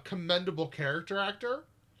a commendable character actor.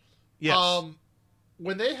 Yes.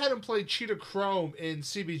 When they had him play Cheetah Chrome in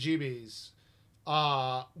CBGB's,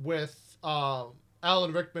 with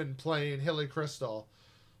Alan Rickman playing Hilly Crystal,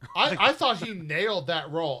 I thought he nailed that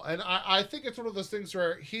role. And I think it's one of those things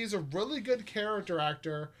where he's a really good character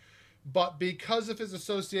actor, but because of his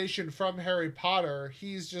association from Harry Potter,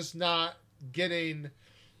 he's just not getting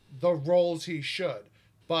the roles he should.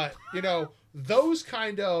 But, you know, those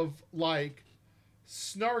kind of, like,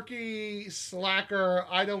 snarky, slacker,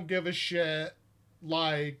 I don't give a shit,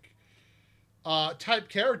 like, type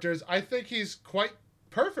characters, I think he's quite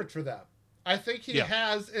perfect for them. I think he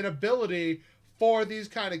has an ability for these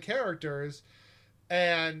kind of characters,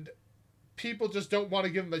 and people just don't want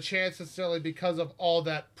to give him a chance necessarily because of all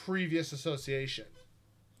that previous association.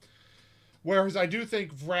 Whereas I do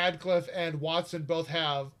think Radcliffe and Watson both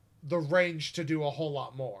have the range to do a whole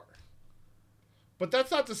lot more. But that's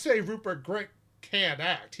not to say Rupert Grint can't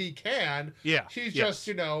act. He can. Yeah. He's just,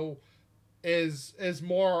 you know, is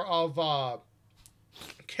more of a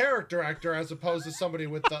character actor as opposed to somebody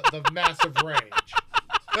with the massive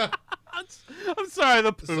range. I'm sorry,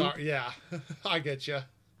 the poop. Sorry, yeah, I get you.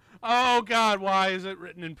 Oh, God, why is it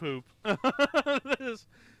written in poop? This...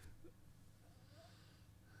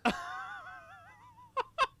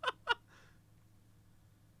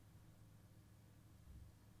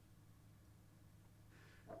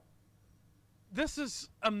 This is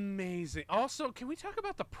amazing. Also, can we talk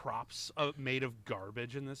about the props made of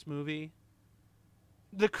garbage in this movie?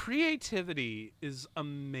 The creativity is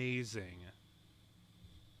amazing.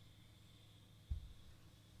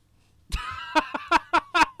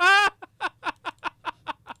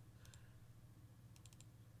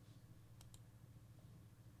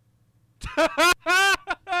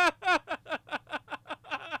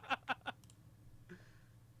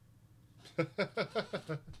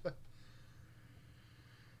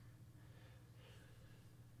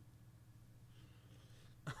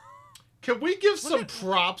 Can we give some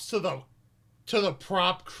props to the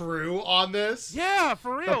prop crew on this? Yeah,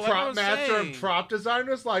 for real. The prop master and prop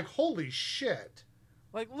designers, like, holy shit.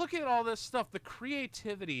 Like, look at all this stuff. The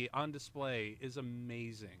creativity on display is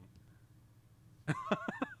amazing.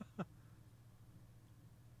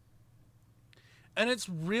 And it's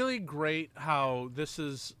really great how this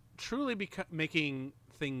is truly making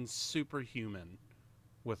things superhuman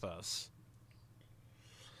with us.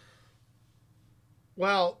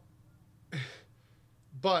 Well,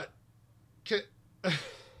 but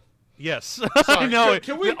yes, I know.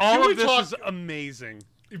 All of this is amazing.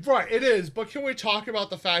 Right, it is. But can we talk about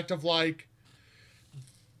the fact of, like,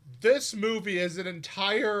 this movie is an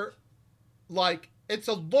entire, like, it's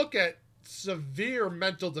a look at severe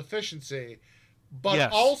mental deficiency,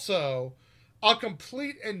 but also a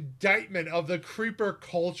complete indictment of the creeper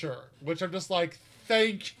culture, which I'm just like,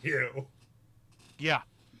 thank you. Yeah,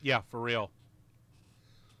 for real.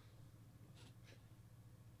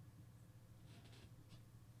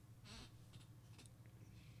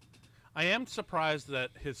 I am surprised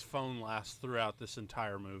that his phone lasts throughout this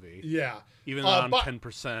entire movie. Yeah. Even on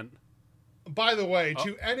 10%. By the way,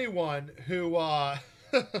 to anyone who...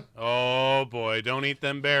 oh, boy. Don't eat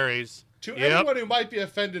them berries. To anyone who might be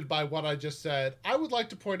offended by what I just said, I would like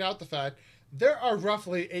to point out the fact there are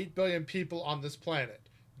roughly 8 billion people on this planet.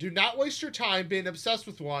 Do not waste your time being obsessed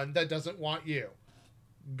with one that doesn't want you.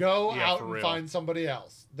 Go out and find somebody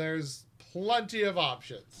else. There's plenty of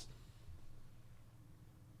options.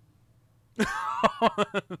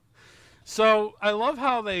 So I love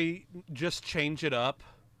how they just change it up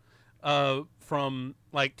from,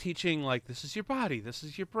 like, teaching, like, this is your body, this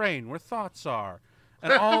is your brain, where thoughts are,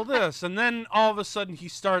 and all this, and then all of a sudden he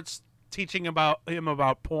starts teaching him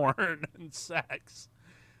about porn and sex.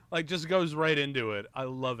 Like, just goes right into it. I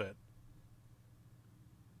love it.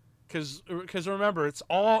 Because remember, it's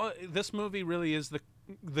all, this movie really is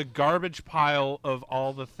the garbage pile of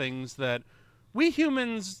all the things that we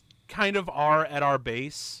humans kind of are at our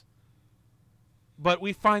base, but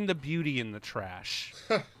we find the beauty in the trash.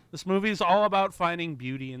 This movie is all about finding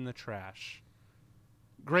beauty in the trash.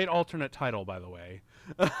 Great alternate title, by the way.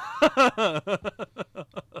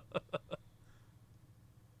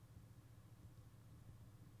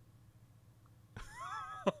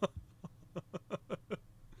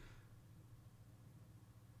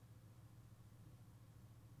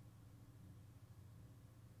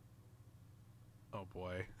 Oh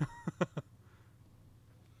boy.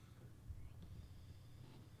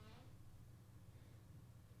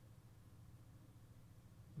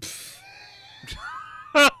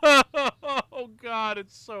 Oh god,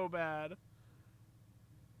 it's so bad.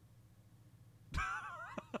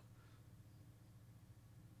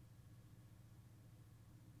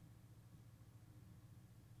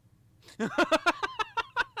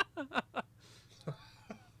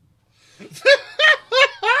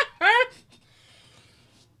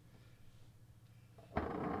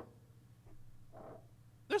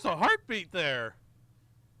 There's a heartbeat there.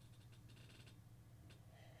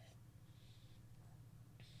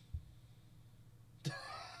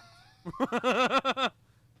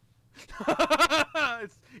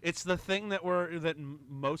 It's the thing that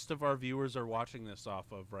most of our viewers are watching this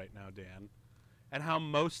off of right now, Dan, and how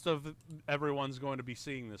most of everyone's going to be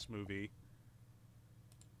seeing this movie.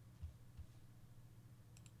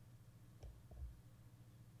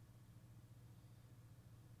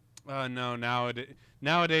 No,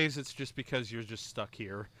 nowadays it's just because you're just stuck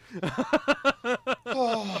here.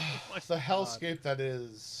 Oh, the hellscape that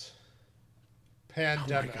is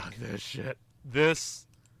pandemic. Oh my god, this shit. This...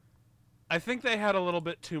 I think they had a little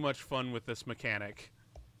bit too much fun with this mechanic.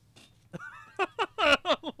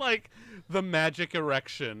 Like, the magic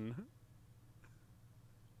erection.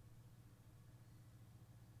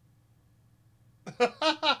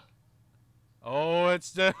 Oh,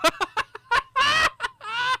 it's...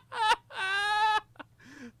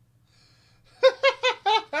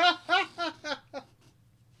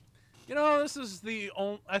 You know, this is the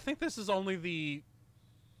only... I think this is only the...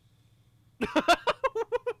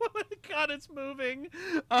 God, it's moving.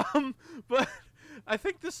 But I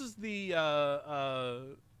think this is the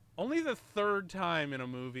only the third time in a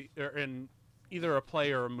movie, or in either a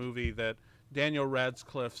play or a movie, that Daniel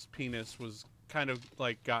Radcliffe's penis was kind of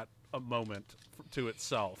like got a moment to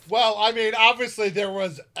itself. Well, I mean, obviously there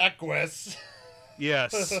was Equus.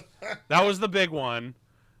 Yes, that was the big one.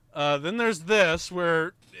 Then there's this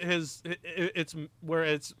where it's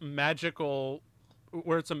magical.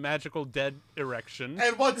 Where it's a magical dead erection.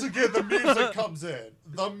 And once again, the music comes in.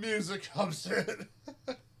 The music comes in.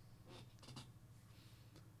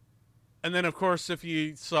 And then, of course, if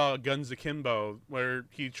you saw Guns Akimbo, where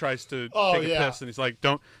he tries to take a piss, and he's like,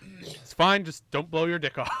 "Don't, it's fine, just don't blow your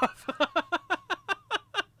dick off."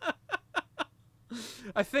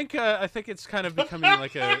 I think it's kind of becoming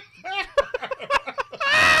like a...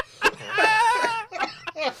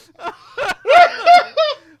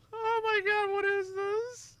 Oh my god, what is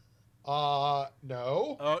this?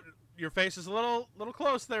 No. Oh, your face is a little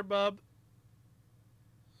close there, bub.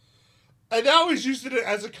 And now he's using it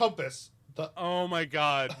as a compass. Oh my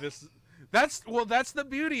god, that's the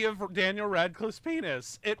beauty of Daniel Radcliffe's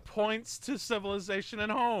penis. It points to civilization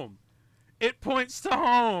and home. It points to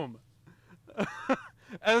home.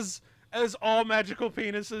 as all magical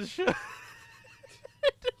penises should.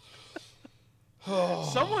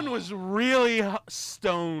 Someone was really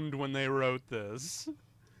stoned when they wrote this.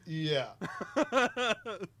 Yeah.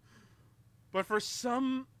 But for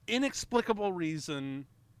some inexplicable reason,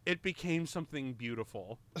 it became something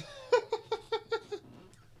beautiful.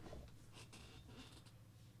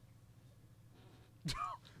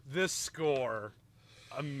 This score,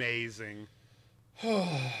 amazing. You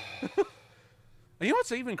know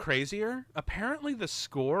what's even crazier? Apparently the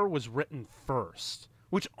score was written first,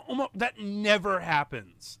 which that never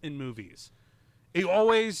happens in movies. You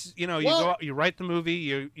always, you go out, you write the movie,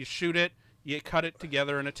 you shoot it, you cut it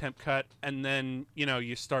together in a temp cut, and then,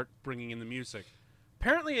 you start bringing in the music.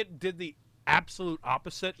 Apparently it did the absolute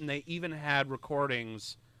opposite, and they even had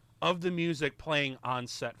recordings of the music playing on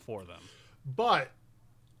set for them. But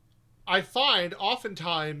I find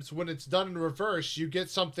oftentimes when it's done in reverse, you get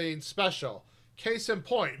something special. Case in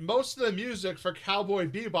point, most of the music for Cowboy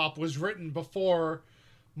Bebop was written before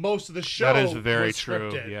most of the show. That is very was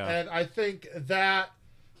true. scripted. Yeah, and I think that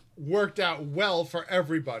worked out well for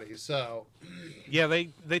everybody. So, yeah,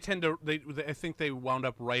 they tend to I think they wound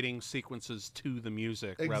up writing sequences to the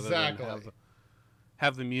music rather than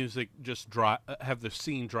have the music just have the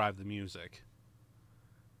scene drive the music.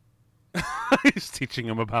 He's teaching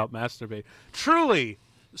him about masturbate. Truly,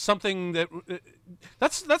 something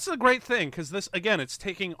that's a great thing, because this, again, it's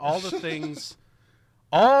taking all the things,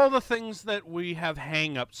 all the things that we have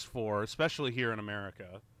hang-ups for, especially here in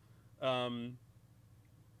America, and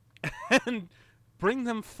bring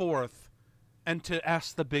them forth, and to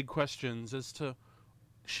ask the big questions as to,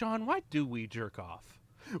 Sean, why do we jerk off?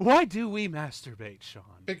 Why do we masturbate, Sean?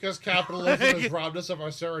 Because capitalism has robbed us of our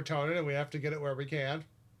serotonin, and we have to get it where we can.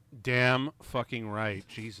 Damn fucking right.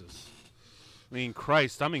 Jesus. I mean,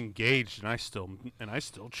 Christ, I'm engaged and I still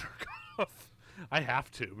jerk off. I have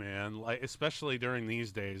to, man. Like, especially during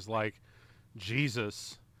these days. Like,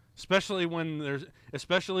 Jesus. Especially when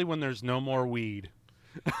there's no more weed.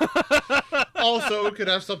 Also, it could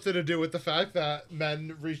have something to do with the fact that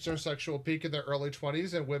men reach their sexual peak in their early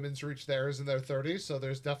 20s and women's reach theirs in their 30s. So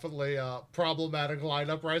there's definitely a problematic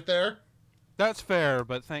lineup right there. That's fair,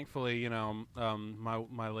 but thankfully, you know,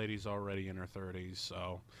 my lady's already in her 30s,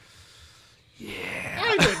 so yeah.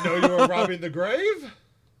 I didn't know you were robbing the grave.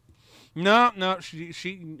 No,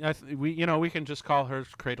 we can just call her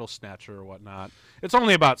cradle snatcher or whatnot. It's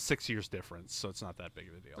only about 6 years difference, so it's not that big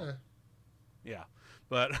of a deal. Yeah,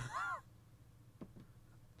 but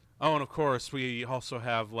oh, and of course we also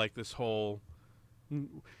have like this whole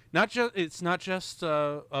it's not just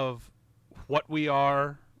of what we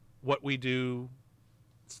are, what we do.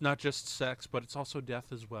 It's not just sex, but it's also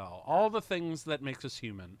death as well. All the things that makes us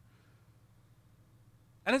human.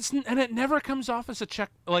 And it never comes off as a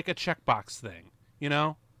checkbox thing, you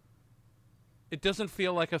know? It doesn't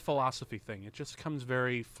feel like a philosophy thing. It just comes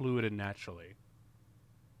very fluid and naturally.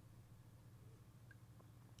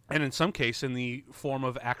 And in some case in the form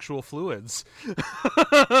of actual fluids.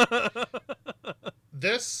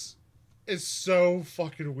 This is so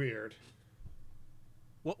fucking weird.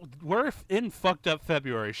 Well, we're in fucked up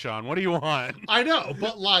February, Sean. What do you want? I know,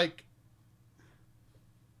 but like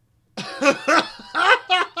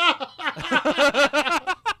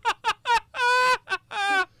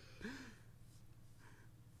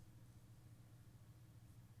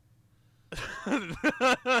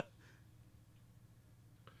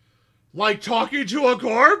like talking to a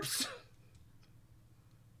corpse?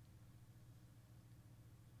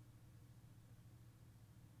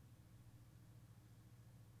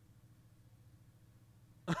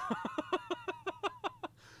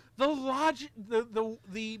 The logic,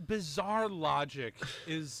 the bizarre logic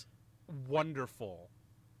is wonderful,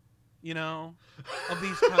 you know, of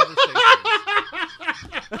these conversations.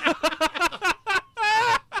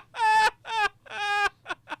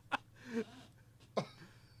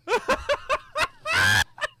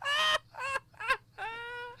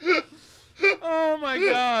 Oh my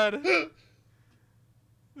God.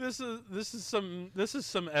 This is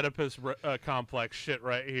some Oedipus complex shit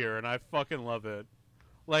right here, and I fucking love it.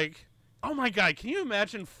 Like, oh my God, can you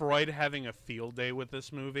imagine Freud having a field day with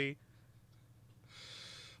this movie?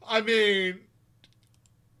 I mean,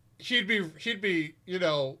 he'd be, you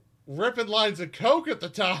know, ripping lines of coke at the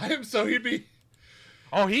time, so he'd be...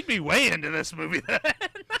 Oh, he'd be way into this movie then.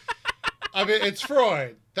 I mean, it's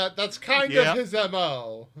Freud. That's kind of his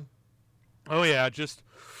MO. Oh yeah, just...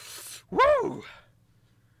 Woo!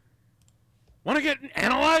 Want to get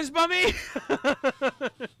analyzed by me?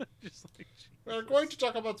 Just like... We're going to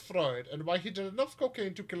talk about Freud and why he did enough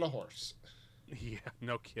cocaine to kill a horse. Yeah,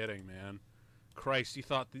 no kidding, man. Christ, you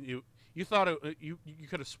thought you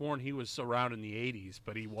could have sworn he was around in the 80s,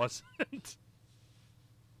 but he wasn't.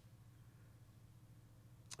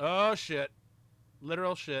 Oh shit.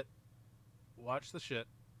 Literal shit. Watch the shit.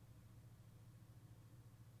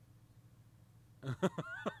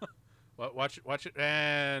 Watch it,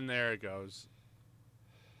 and there it goes.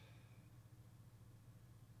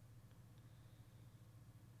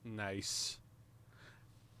 Nice.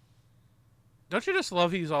 Don't you just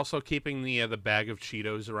love he's also keeping the bag of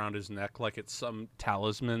Cheetos around his neck like it's some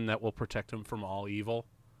talisman that will protect him from all evil?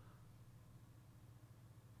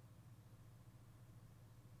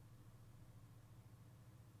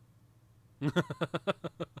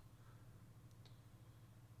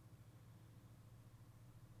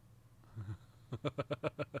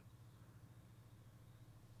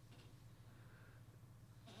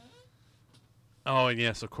 Oh, and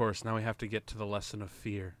yes, of course. Now we have to get to the lesson of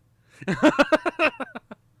fear.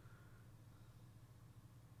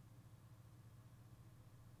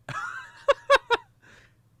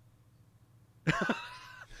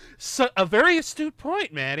 So, a very astute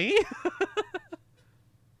point, Manny.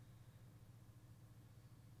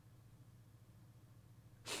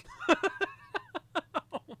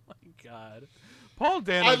 Oh my God. Paul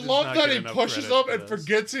Dano. I love that he pushes him and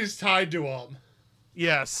forgets he's tied to him.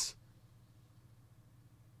 Yes.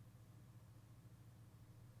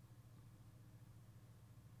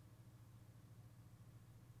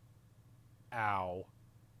 Ow.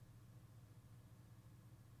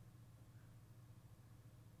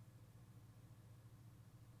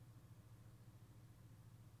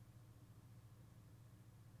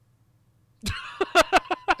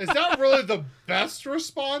 Is that really the best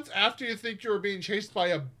response after you think you were being chased by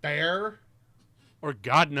a bear? Or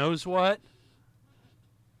God knows what?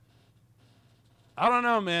 I don't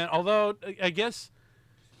know, man. Although, I guess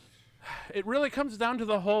It really comes down to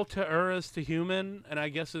the whole to err is to human, and I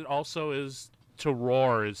guess it also is to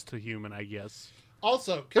roar is to human, I guess.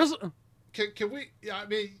 Also, can we... I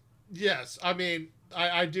mean, yes. I mean,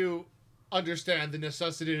 I do understand the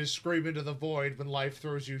necessity to scream into the void when life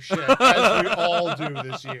throws you shit, as we all do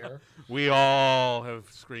this year. We all have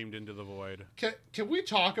screamed into the void. Can we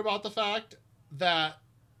talk about the fact that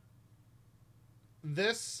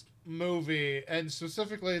this movie, and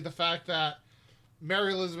specifically the fact that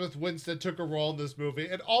Mary Elizabeth Winstead took a role in this movie,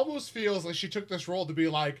 it almost feels like she took this role to be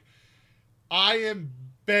like, I am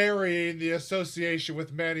burying the association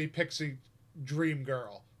with Manny Pixie Dream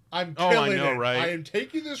Girl. I'm killing it. Right? I am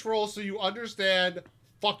taking this role so you understand.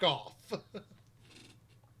 Fuck off.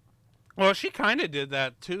 Well, she kind of did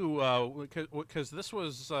that too, because this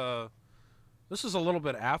was a little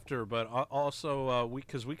bit after, but also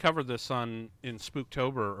because we covered this in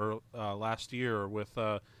Spooktober or last year with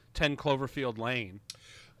 10 Cloverfield Lane.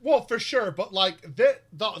 Well, for sure, but like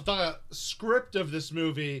the script of this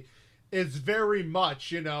movie is very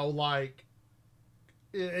much, like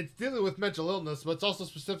it's dealing with mental illness, but it's also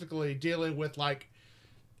specifically dealing with like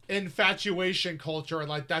infatuation culture and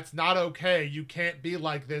like that's not okay. You can't be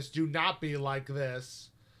like this. Do not be like this.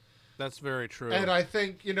 That's very true. And I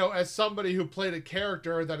think, as somebody who played a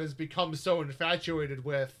character that has become so infatuated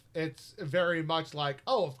with, it's very much like,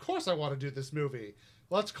 oh, of course I want to do this movie.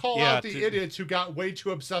 Let's call out the idiots who got way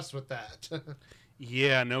too obsessed with that.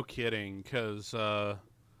 Yeah, no kidding. Because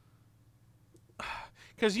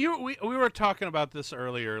we were talking about this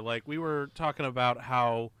earlier. Like, we were talking about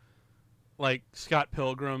how, like, Scott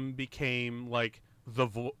Pilgrim became, like,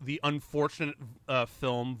 the unfortunate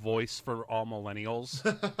film voice for all millennials.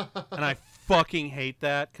 And I fucking hate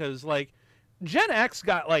that. Because, like, Gen X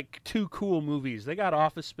got, like, 2 cool movies. They got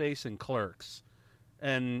Office Space and Clerks.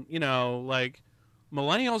 And, like...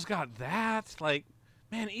 Millennials got that. Like,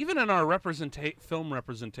 man, even in our film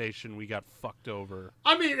representation, we got fucked over.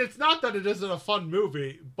 I mean, it's not that it isn't a fun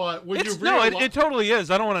movie, but when you realize... No, it totally is.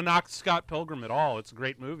 I don't want to knock Scott Pilgrim at all. It's a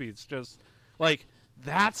great movie. It's just, like,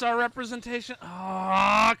 that's our representation?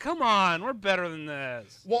 Oh, come on. We're better than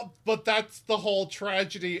this. Well, but that's the whole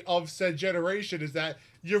tragedy of said generation, is that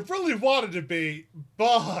you really wanted to be,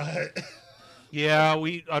 but... Yeah,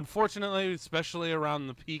 we, unfortunately, especially around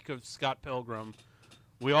the peak of Scott Pilgrim...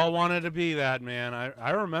 We all wanted to be that, man.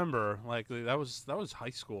 I remember, like, that was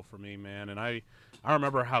high school for me, man, and I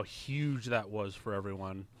remember how huge that was for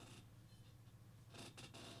everyone.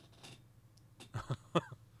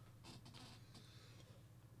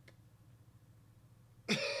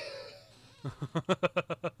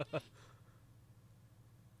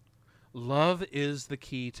 Love is the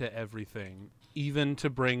key to everything, even to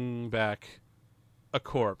bring back a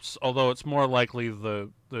corpse. Although it's more likely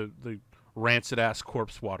the rancid ass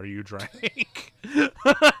corpse water you drank.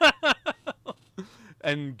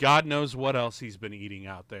 And God knows what else he's been eating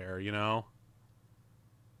out there,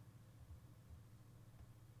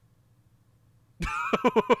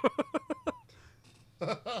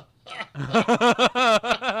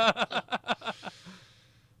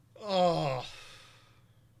 Oh.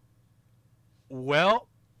 Well,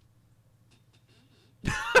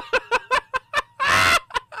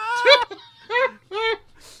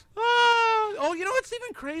 oh, what's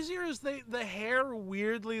even crazier is the hair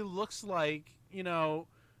weirdly looks like, a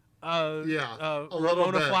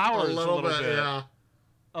Ramona Flowers a little bit. Yeah.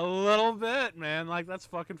 A little bit, man. Like, that's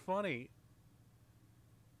fucking funny.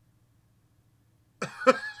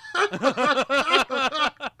 Oh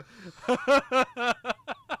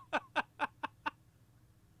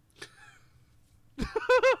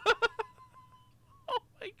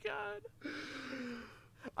my God.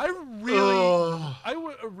 I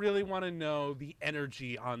really want to know the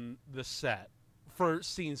energy on the set for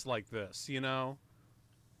scenes like this,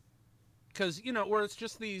 Because, where it's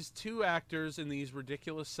just these 2 actors in these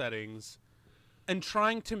ridiculous settings and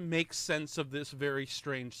trying to make sense of this very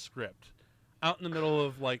strange script out in the middle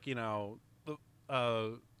of, like, a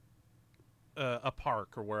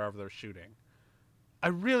park or wherever they're shooting. I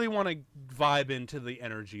really want to vibe into the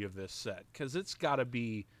energy of this set because it's got to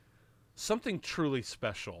be something truly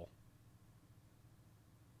special.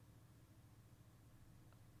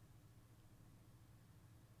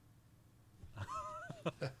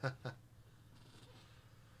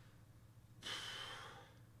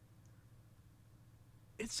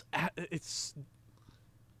 It's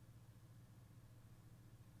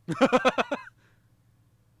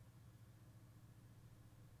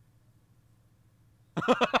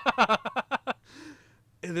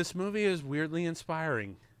this movie is weirdly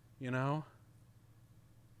inspiring,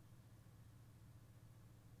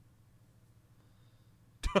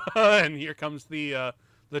 And here comes the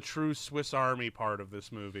the true Swiss Army part of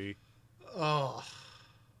this movie. Oh.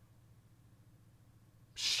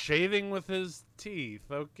 Shaving with his teeth.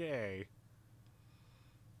 Okay.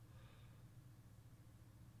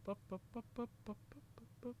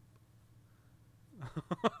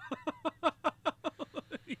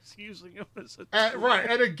 He's using him as a tool. Right,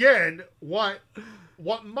 and again, what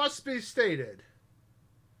must be stated,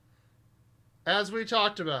 as we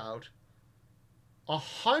talked about,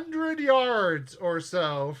 100 yards or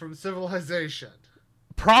so from civilization.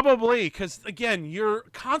 Probably, because, again, you're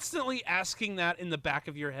constantly asking that in the back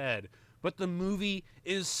of your head. But the movie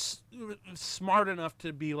is smart enough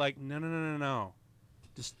to be like, no.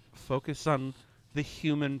 Just focus on the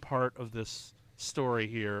human part of this story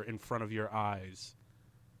here in front of your eyes.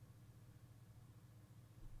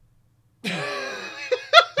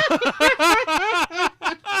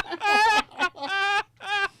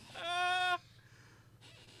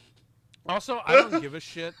 Also, I don't give a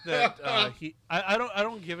shit that I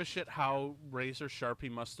don't give a shit how razor sharp he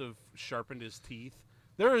must have sharpened his teeth.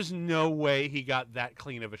 There is no way he got that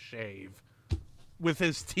clean of a shave with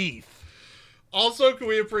his teeth. Also, can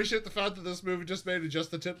we appreciate the fact that this movie just made a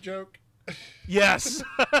just the tip joke? Yes.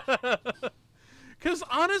 Because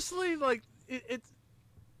honestly, like it's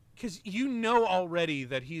because you know already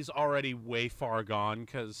that he's already way far gone.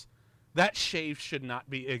 Because that shave should not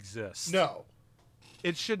exist. No,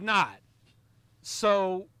 it should not.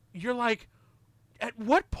 So you're like, at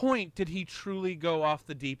what point did he truly go off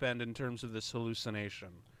the deep end in terms of this hallucination?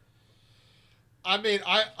 I mean,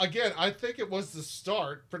 I think it was the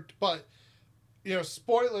start, but you know,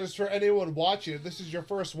 spoilers for anyone watching. This is your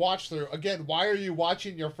first watch through. Again, why are you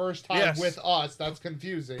watching your first time with us? That's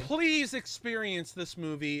confusing. Please experience this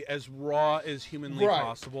movie as raw as humanly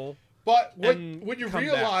possible. But when you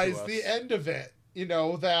realize the end of it, you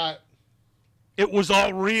know, that it was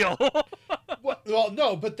all real. Well,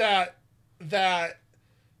 no, but that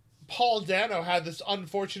Paul Dano had this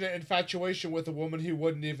unfortunate infatuation with a woman he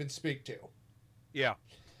wouldn't even speak to. Yeah.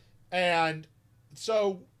 And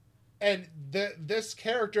so, this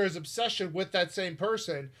character's obsession with that same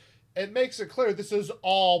person, it makes it clear this is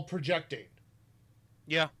all projecting.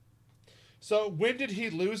 Yeah. So when did he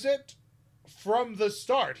lose it? From the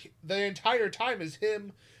start. The entire time is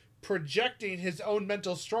him projecting his own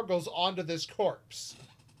mental struggles onto this corpse.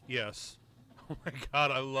 Yes. Oh my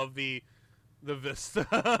god, I love the vista.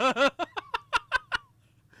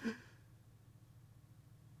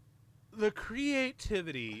 The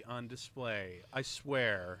creativity on display, I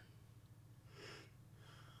swear.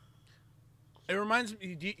 It reminds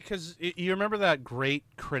me, because you remember that great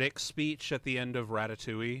critic speech at the end of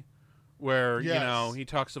Ratatouille? Where, you know, he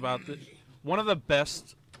talks about one of the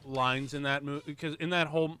best lines in that movie, because in that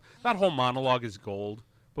whole monologue is gold,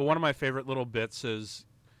 but one of my favorite little bits is,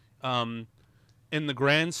 in the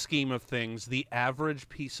grand scheme of things, the average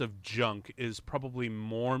piece of junk is probably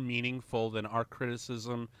more meaningful than our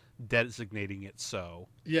criticism designating it so.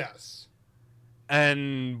 Yes.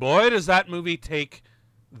 And boy, does that movie take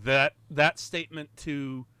that statement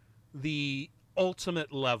to the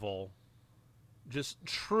ultimate level. Just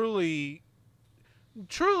truly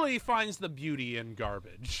finds the beauty in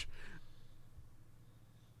garbage.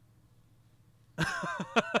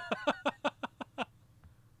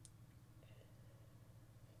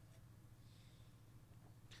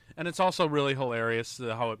 And it's also really hilarious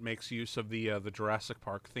how it makes use of the Jurassic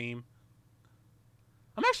Park theme.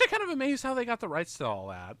 I'm actually kind of amazed how they got the rights to all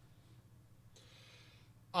that.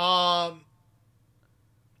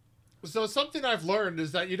 So something I've learned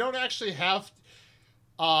is that you don't actually have...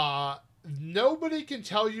 nobody can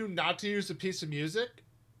tell you not to use a piece of music.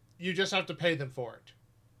 You just have to pay them for it.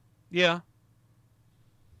 Yeah.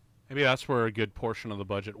 Maybe that's where a good portion of the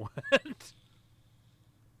budget went.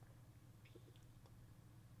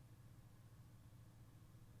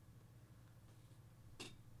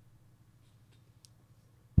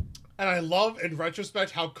 And I love, in retrospect,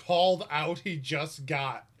 how called out he just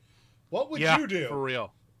got. What would you do? For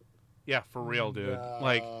real. Yeah, for real, dude.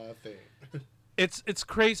 Like, it's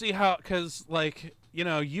crazy how, because, like, you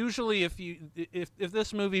know, usually if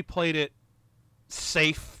this movie played it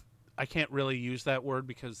safe, I can't really use that word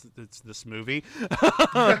because it's this movie.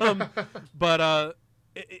 But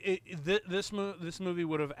this movie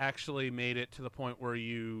would have actually made it to the point where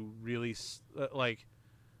you really like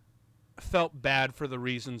felt bad for the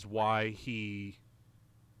reasons why he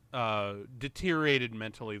deteriorated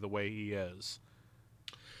mentally the way he is.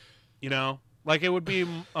 You know, like it would be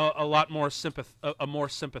a lot more a more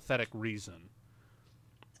sympathetic reason.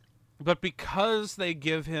 But because they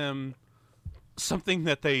give him something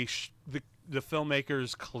that the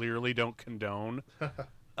filmmakers clearly don't condone,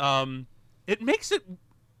 it makes it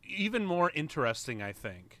even more interesting, I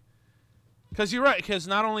think. Because you're right. Because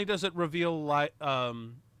not only does it reveal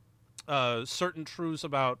certain truths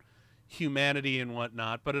about humanity and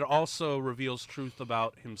whatnot, but it also reveals truth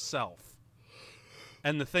about himself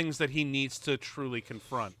and the things that he needs to truly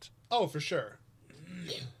confront. Oh, for sure.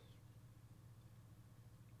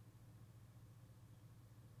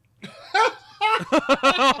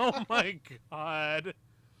 Oh my god.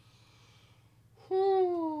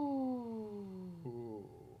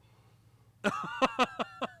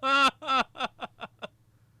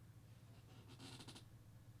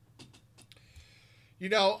 You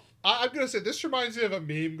know, I'm going to say this reminds me of a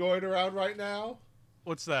meme going around right now.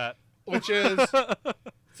 What's that? Which is,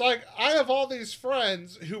 it's like, I have all these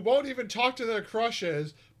friends who won't even talk to their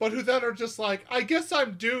crushes, but who then are just like, I guess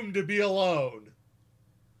I'm doomed to be alone.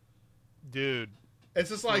 Dude. It's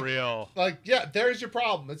just like, real. Like, yeah, there's your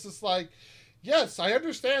problem. It's just like, yes, I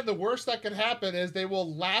understand the worst that can happen is they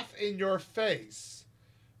will laugh in your face.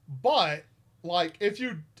 But, like,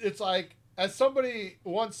 it's like, as somebody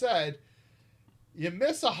once said, you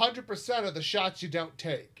miss 100% of the shots you don't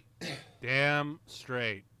take. Damn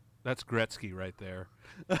straight. That's Gretzky right there.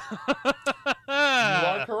 You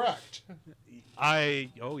are correct.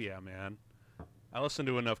 Oh yeah, man. I listen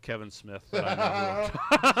to enough Kevin Smith that I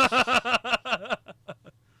know.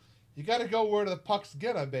 You got to go where the puck's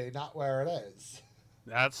gonna be, not where it is.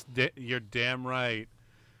 You're damn right.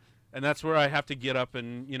 And that's where I have to get up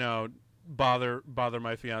and, bother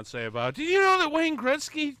my fiance about, did you know that Wayne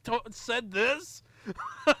Gretzky said this?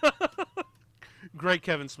 Great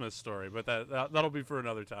Kevin Smith story, but that'll be for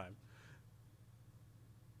another time.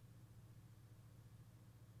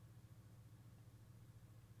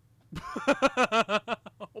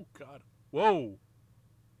 Oh god. Whoa.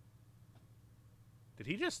 Did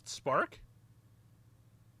he just spark?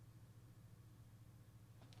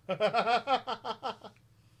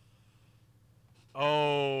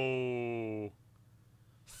 Oh.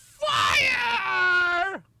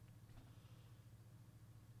 Fire!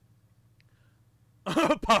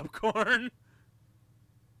 Popcorn.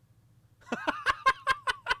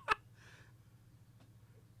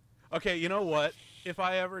 Okay, you know what? If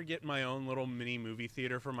I ever get my own little mini movie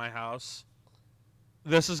theater for my house,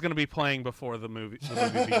 this is going to be playing before the movie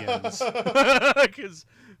begins. Because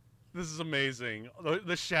this is amazing.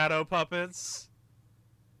 The shadow puppets.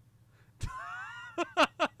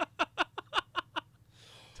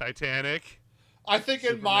 Titanic. I think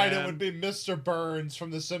Superman. in mine it would be Mr. Burns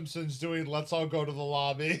from The Simpsons doing Let's All Go to the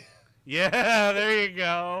Lobby. Yeah, there you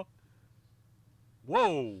go.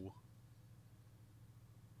 Whoa.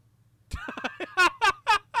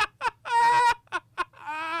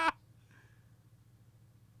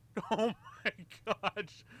 Oh my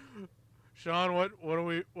gosh. Sean, what are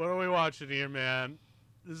we watching here, man?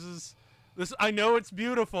 This I know it's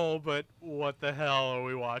beautiful, but what the hell are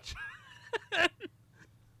we watching?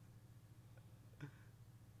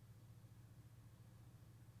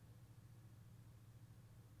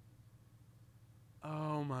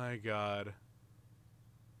 Oh my god.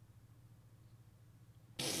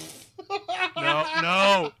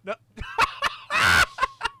 No.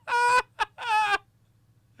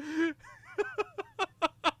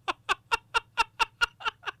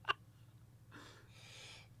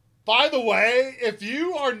 By the way, if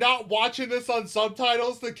you are not watching this on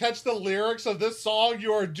subtitles to catch the lyrics of this song,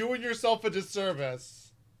 you are doing yourself a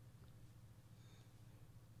disservice.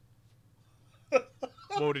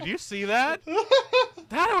 Whoa, did you see that?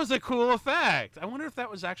 That was a cool effect. I wonder if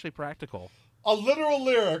that was actually practical. A literal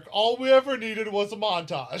lyric. All we ever needed was a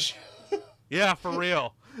montage. Yeah, for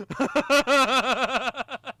real.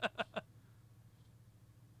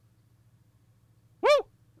 Woo!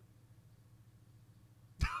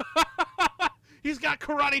 He's got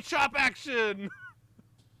karate chop action.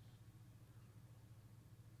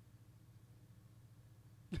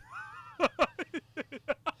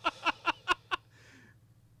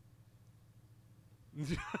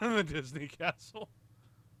 The Disney castle.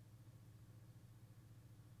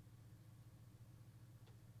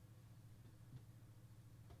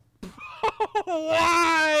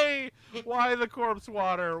 Why? Why the corpse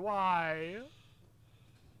water? Why?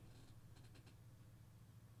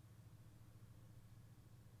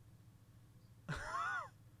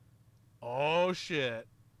 Oh shit.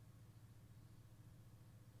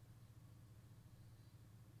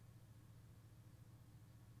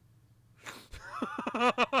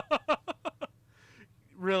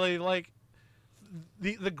 Really, like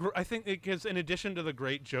I think it gives, in addition to the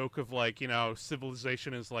great joke of, like,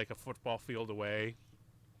 civilization is like a football field away.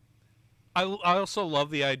 I also love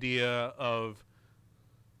the idea of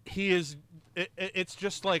it's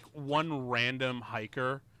just like one random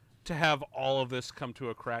hiker to have all of this come to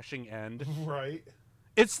a crashing end. Right.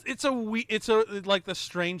 It's like the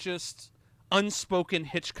strangest unspoken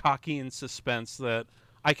Hitchcockian suspense that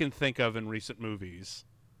I can think of in recent movies.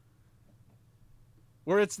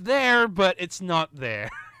 Where it's there, but it's not there.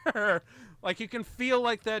 Like, you can feel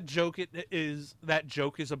like that joke is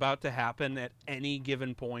about to happen at any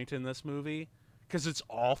given point in this movie, because it's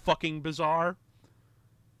all fucking bizarre.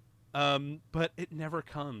 But it never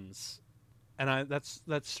comes, and that's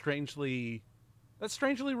strangely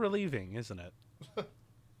relieving, isn't it?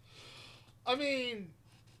 I mean,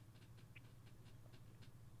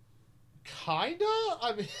 kinda.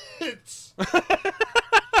 I mean, it's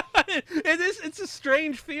it's a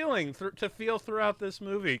strange feeling to feel throughout this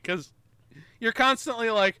movie, because you're constantly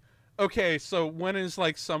like, okay, so when is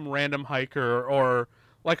like some random hiker or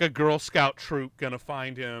like a Girl Scout troop gonna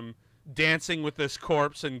find him dancing with this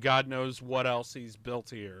corpse and God knows what else he's built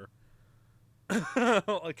here?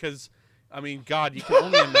 Because, I mean, God, you can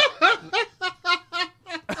only imagine.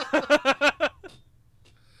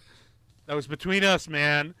 That was between us,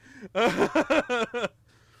 man. But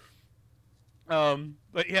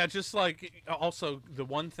yeah, just like, also the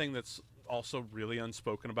one thing that's also really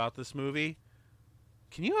unspoken about this movie,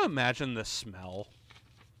 can you imagine the smell?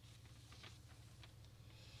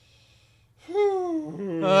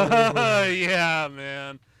 Yeah,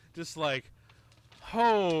 man. Just like,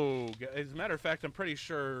 as a matter of fact, I'm pretty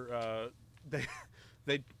sure they'd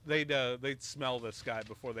smell this guy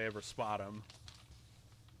before they ever spot him.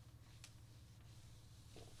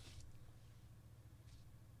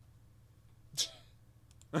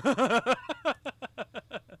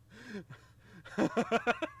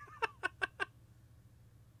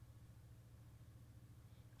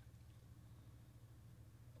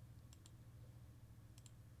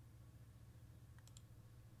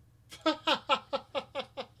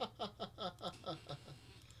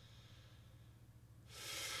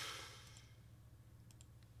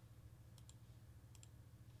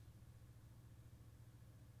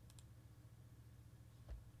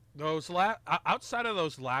 Outside of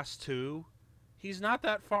those last two, he's not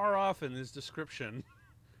that far off in his description.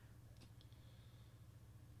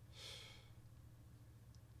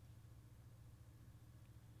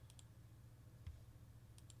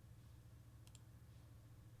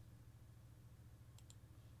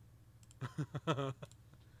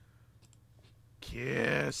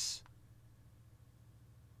 Kiss.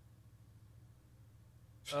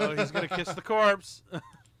 Oh, he's gonna kiss the corpse.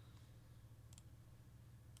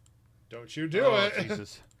 Don't you do it.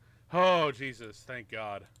 Jesus. Oh, Jesus. Thank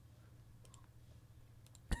God.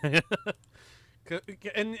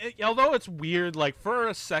 And although it's weird, like, for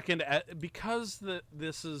a second, because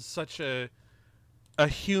this is such a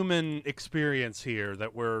human experience here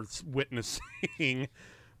that we're witnessing,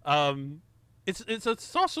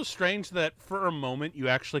 it's also strange that for a moment you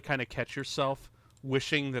actually kind of catch yourself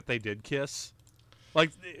wishing that they did kiss.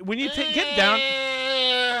 Like, when you get down...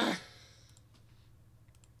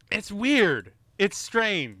 It's weird. It's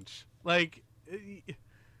strange. Like,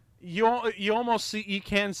 you almost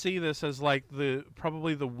can see this as like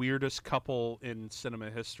probably the weirdest couple in cinema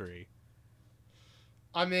history.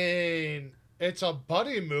 I mean, it's a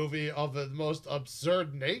buddy movie of the most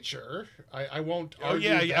absurd nature. I won't argue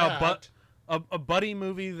that. A buddy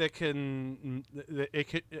movie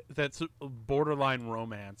that's borderline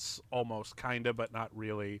romance, almost, kinda, but not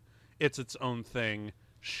really. It's its own thing.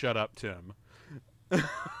 Shut up, Tim.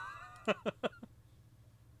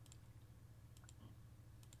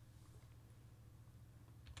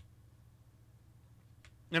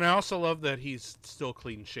 And I also love that he's still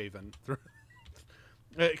clean shaven,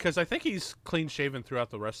 because I think he's clean shaven throughout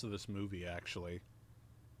the rest of this movie, actually.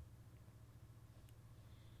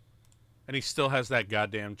 And he still has that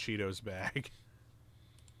goddamn Cheetos bag.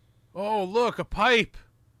 Oh, look, a pipe.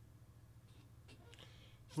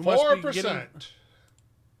 4%.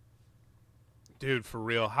 Dude, for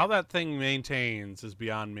real. How that thing maintains is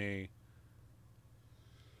beyond me.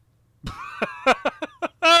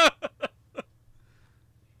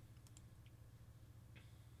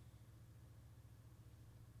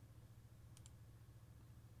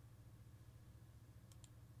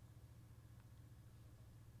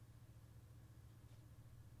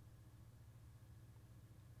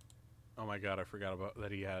 Oh my God, I forgot about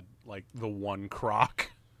that he had, like, the one crock.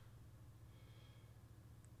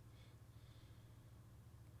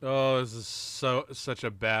 Oh, this is such a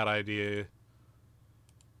bad idea.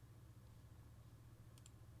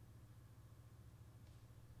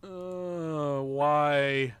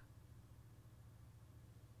 Why?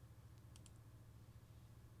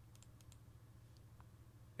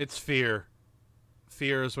 It's fear.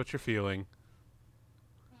 Fear is what you're feeling.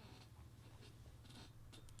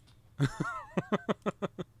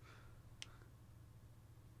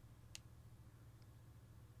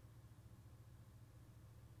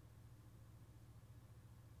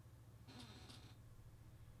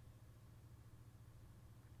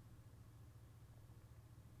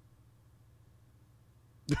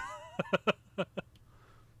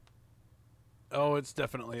 Oh, it's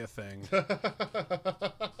definitely a thing.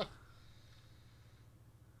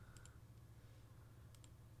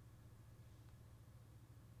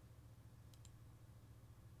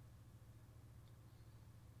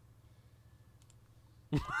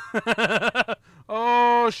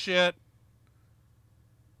 Oh, shit.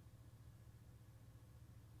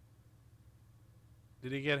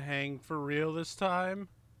 Did he get hanged for real this time?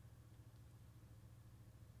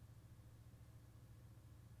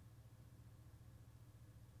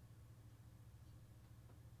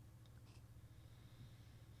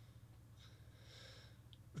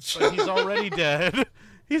 But he's already dead.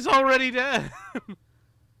 He's already dead.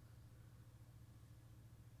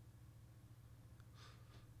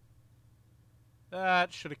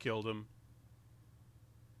 That should have killed him.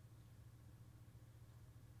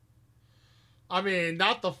 I mean,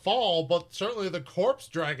 not the fall, but certainly the corpse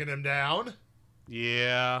dragging him down.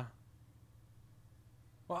 Yeah.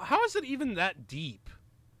 Well, how is it even that deep?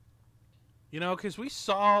 You know, because we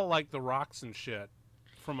saw, like, the rocks and shit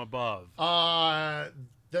from above.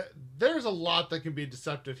 There's a lot that can be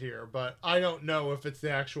deceptive here, but I don't know if it's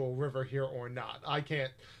the actual river here or not. I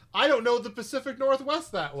don't know the Pacific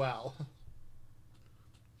Northwest that well.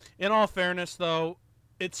 In all fairness, though,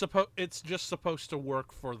 it's just supposed to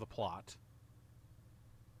work for the plot.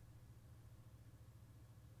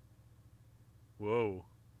 Whoa.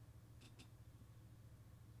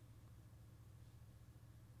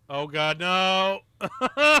 Oh, God, no.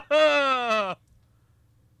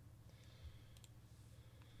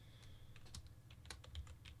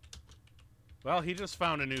 Well, he just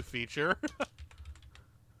found a new feature.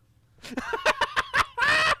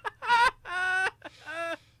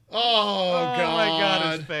 Oh, God. My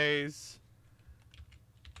God, his face.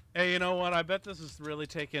 Hey, you know what? I bet this is really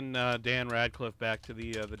taking Dan Radcliffe back to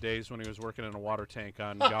the days when he was working in a water tank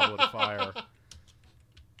on Goblet of Fire.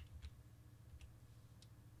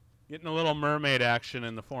 Getting a little mermaid action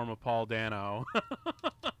in the form of Paul Dano.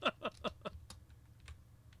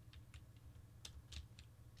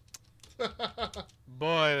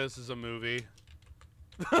 Boy, this is a movie.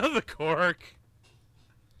 The cork.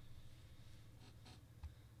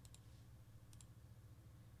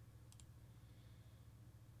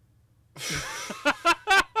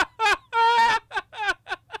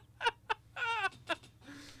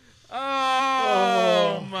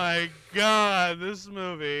 Oh my God, this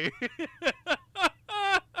movie.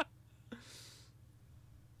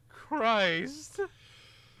 Christ.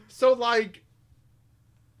 So, like,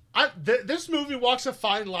 this movie walks a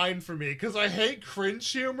fine line for me because I hate cringe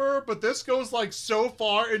humor, but this goes, like, so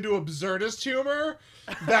far into absurdist humor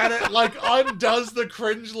that it, like, undoes the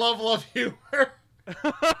cringe level of humor.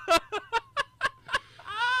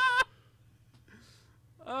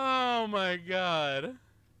 Oh my God.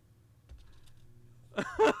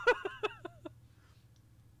 I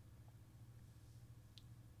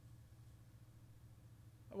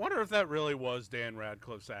wonder if that really was Dan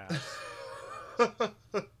Radcliffe's ass.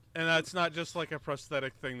 And that's not just like a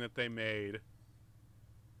prosthetic thing that they made.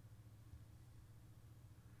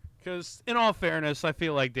 Because, in all fairness, I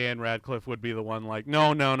feel like Dan Radcliffe would be the one like,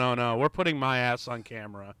 no, we're putting my ass on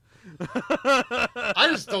camera. I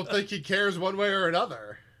just don't think he cares one way or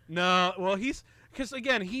another. No, well, because,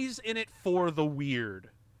 again, he's in it for the weird.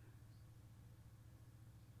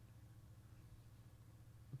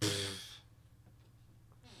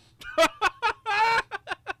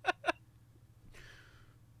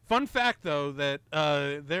 Fun fact, though, that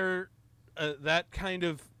that kind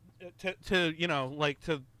of to you know, like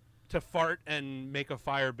to fart and make a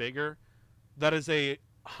fire bigger, that is a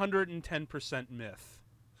 110% myth.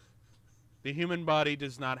 The human body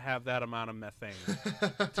does not have that amount of methane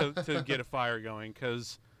to get a fire going.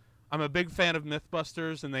 Because I'm a big fan of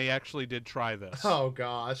MythBusters, and they actually did try this. Oh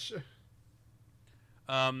gosh.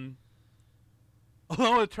 Although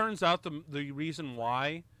it turns out the reason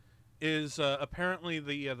why is apparently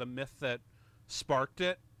the myth that sparked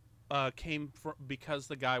it came from because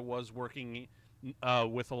the guy was working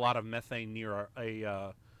with a lot of methane near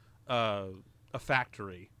a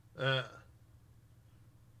factory.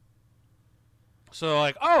 So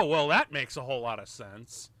like, oh well, that makes a whole lot of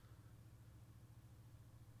sense.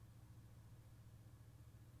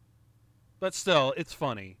 But still, it's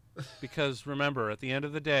funny because remember, at the end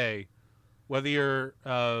of the day, whether you're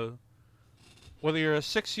a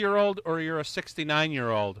 6-year-old or you're a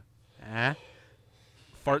 69-year-old, Eh?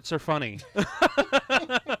 Farts are funny.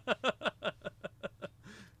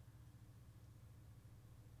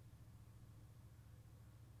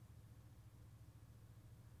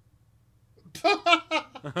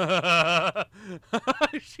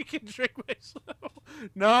 She can drink myself.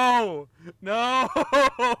 No, no.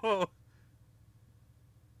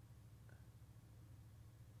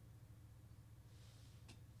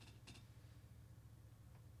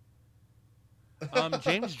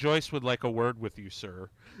 James Joyce would like a word with you, sir.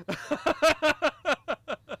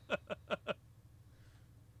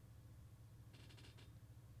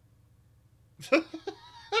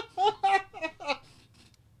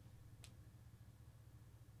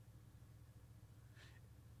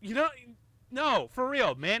 You know, no, for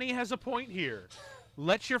real. Manny has a point here.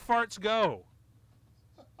 Let your farts go.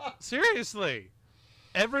 Seriously.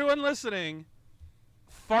 Everyone listening,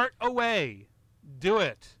 fart away. Do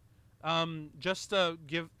it. Just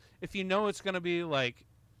give, if you know it's going to be like,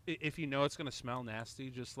 if you know it's going to smell nasty,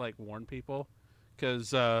 just like warn people.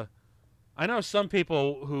 Because I know some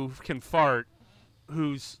people who can fart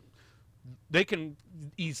they can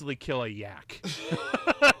easily kill a yak.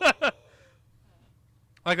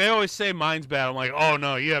 Like they always say mine's bad. I'm like, oh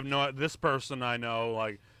no, you have no. This person I know,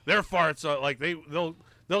 like their farts are like they'll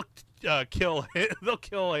kill they'll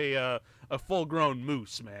kill a full grown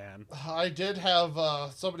moose, man. I did have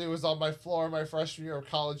somebody who was on my floor my freshman year of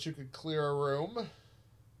college who could clear a room.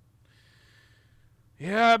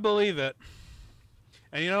 Yeah, I believe it.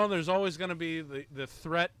 And you know, there's always going to be the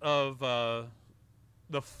threat of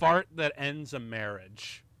the fart that ends a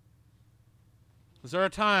marriage. Because there are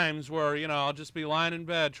times where, you know, I'll just be lying in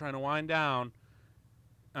bed trying to wind down,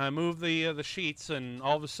 and I move the sheets, and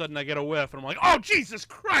all of a sudden I get a whiff, and I'm like, oh, Jesus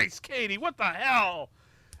Christ, Katie, what the hell?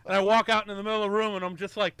 And I walk out into the middle of the room, and I'm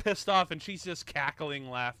just, like, pissed off, and she's just cackling,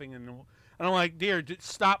 laughing, and I'm like, dear,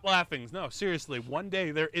 stop laughing. No, seriously, one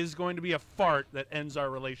day there is going to be a fart that ends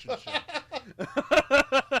our relationship.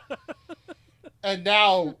 And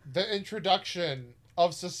now the introduction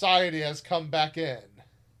of society has come back in.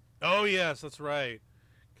 Oh, yes, that's right.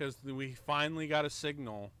 Because we finally got a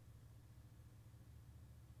signal.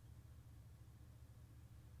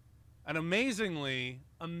 And amazingly,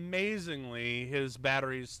 his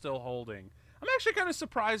battery is still holding. I'm actually kind of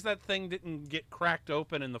surprised that thing didn't get cracked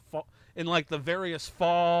open in like the various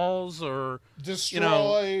falls or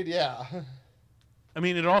destroyed. You know, yeah. I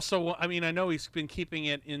mean, it also. I mean, I know he's been keeping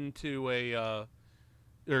it into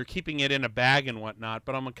or keeping it in a bag and whatnot.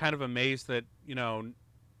 But I'm kind of amazed that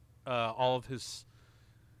all of his,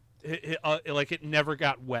 like it never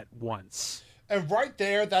got wet once. And right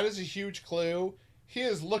there, that is a huge clue. He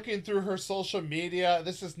is looking through her social media.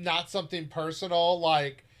 This is not something personal.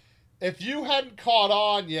 Like, if you hadn't caught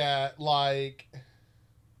on yet, like...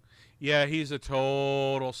 Yeah, he's a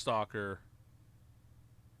total stalker.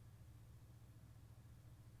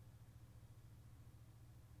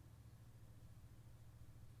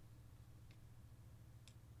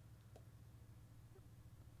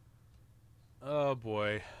 Oh,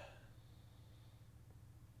 boy.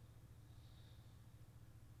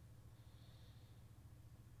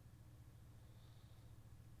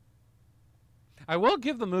 I will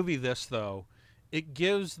give the movie this, though. It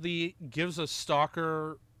gives a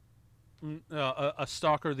stalker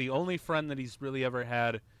the only friend that he's really ever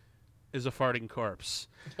had is a farting corpse.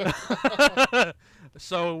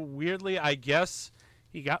 So weirdly, I guess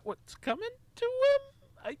he got what's coming to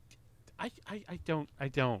him.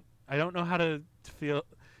 I don't know how to feel.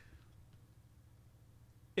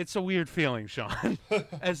 It's a weird feeling, Sean.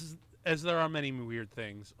 as there are many weird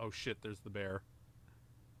things. Oh shit, there's the bear.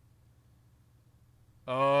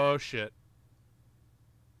 Oh shit.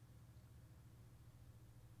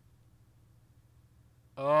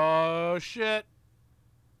 Oh shit.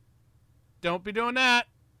 Don't be doing that.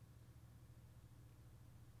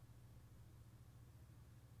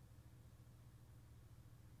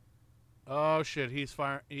 Oh shit, he's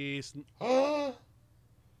firing. He's.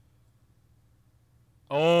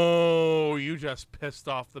 Oh, you just pissed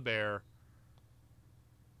off the bear.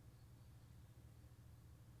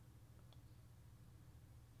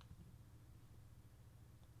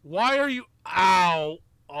 Why are you... Ow.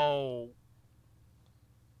 Oh.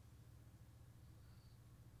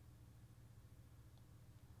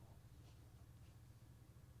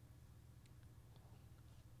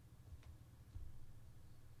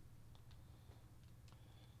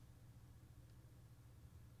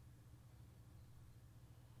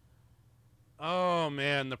 Oh,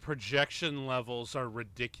 man, the projection levels are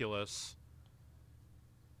ridiculous.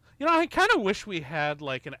 You know, I kind of wish we had,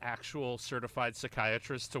 like, an actual certified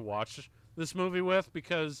psychiatrist to watch this movie with,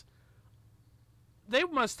 because they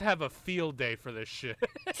must have a field day for this shit.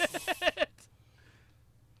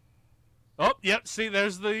 Oh, yep. See,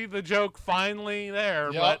 there's the joke finally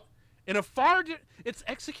there, Yep. but in a it's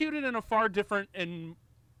executed in a far different and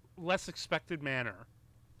less expected manner.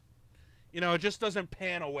 You know, it just doesn't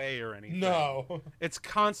pan away or anything. No. It's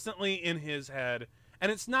constantly in his head,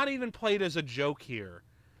 and it's not even played as a joke here.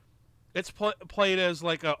 It's played as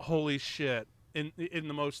like a holy shit in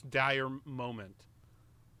the most dire moment.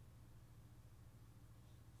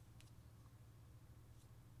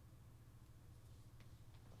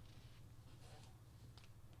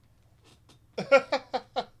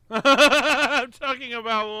 I'm talking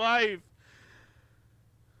about life.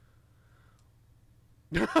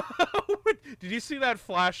 Did you see that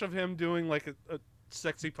flash of him doing like a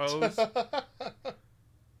sexy pose?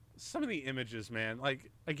 Some of the images, man.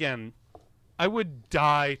 Like, again, I would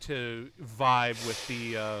die to vibe with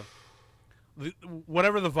the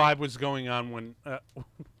whatever the vibe was going on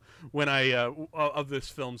when I of this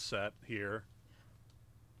film set here.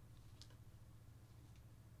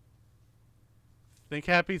 Think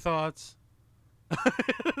happy thoughts.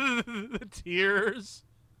 The tears.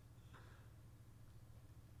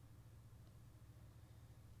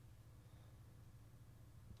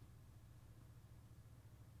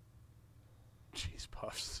 Cheese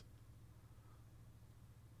puffs.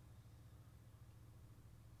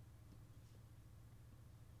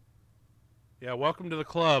 Yeah, welcome to the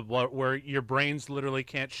club where your brains literally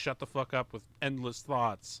can't shut the fuck up with endless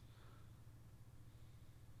thoughts.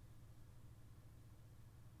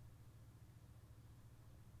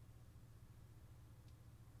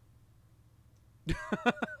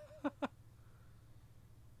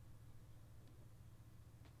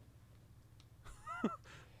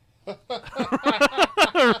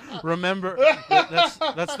 Remember,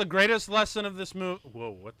 that's the greatest lesson of this movie.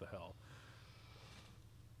 Whoa, what the hell?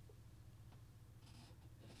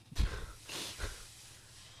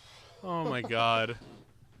 Oh my god.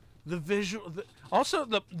 The visual, also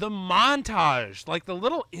the montage, like the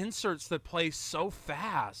little inserts that play so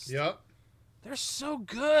fast. Yep. They're so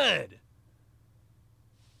good.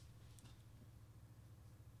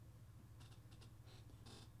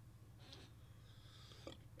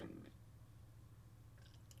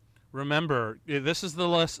 Remember, this is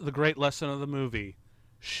the great lesson of the movie.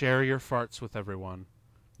 Share your farts with everyone,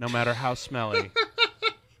 no matter how smelly.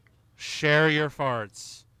 Share your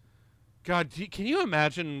farts. God, can you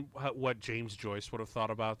imagine what James Joyce would have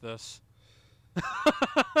thought about this?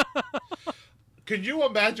 Can you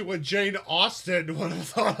imagine what Jane Austen would have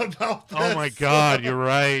thought about this? Oh my God, you're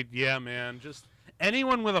right. Yeah, man. Just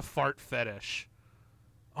anyone with a fart fetish.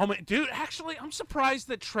 Oh my, dude. Actually, I'm surprised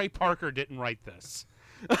that Trey Parker didn't write this.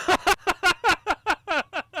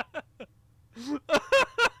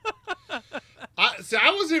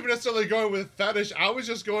 I wasn't even necessarily going with fetish. I was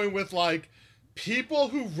just going with like people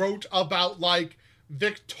who wrote about like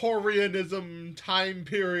Victorianism time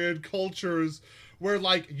period cultures where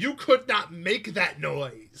like you could not make that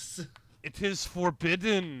noise. It is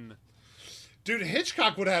forbidden. Dude,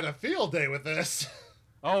 Hitchcock would have had a field day with this.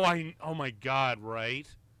 Oh my God, right?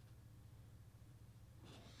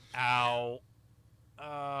 Ow.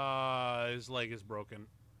 His leg is broken.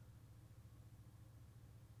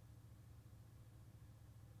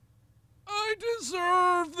 I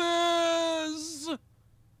deserve this!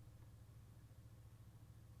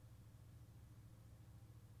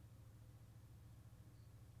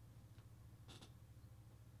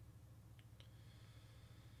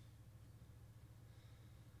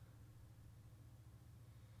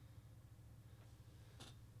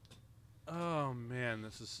 Oh man,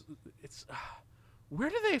 it's where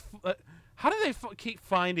do they how do they keep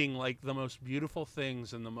finding like the most beautiful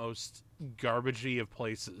things in the most garbagey of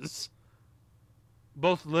places,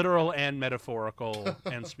 both literal and metaphorical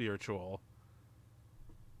and spiritual?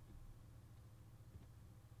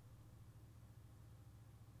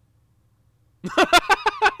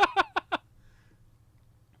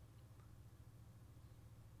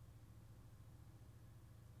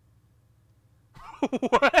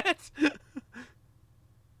 What?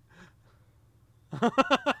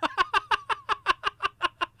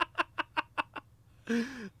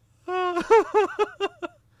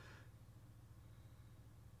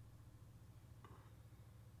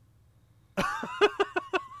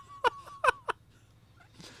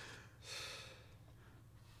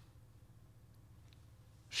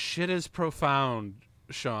 Shit is profound,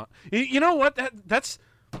 Sean. You know what? That's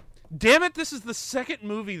damn it, this is the second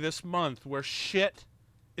movie this month where shit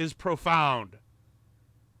is profound.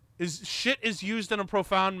 Shit is used in a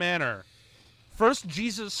profound manner. First,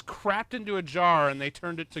 Jesus crapped into a jar and they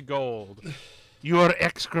turned it to gold. You are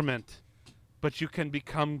excrement. but you can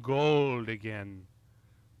become gold again.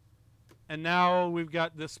 And now we've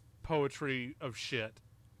got this poetry of shit.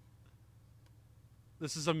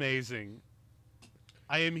 This is amazing.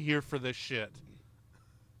 I am here for this shit.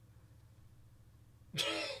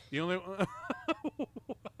 The only what?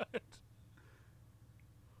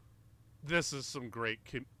 This is some great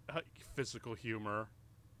physical humor.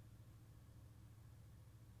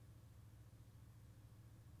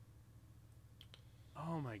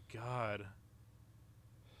 Oh my god.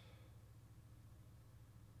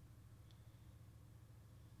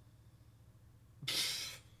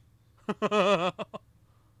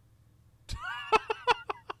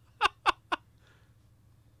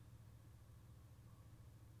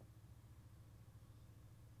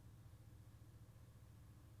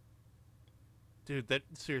 Dude, that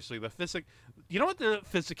seriously, you know what the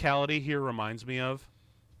physicality here reminds me of?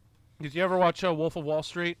 Did you ever watch Wolf of Wall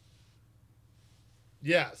Street?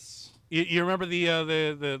 Yes. You remember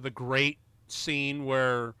the great scene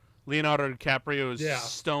where Leonardo DiCaprio is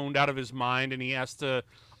stoned out of his mind and he has to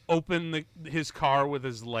open his car with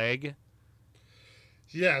his leg?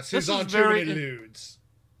 Yes, he's on too many nudes.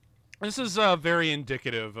 This is very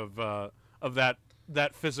indicative of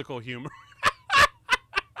that physical humor.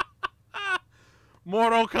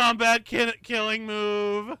 Mortal Kombat killing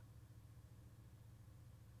move.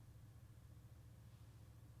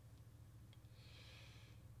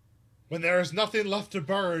 When there is nothing left to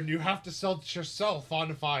burn, you have to set yourself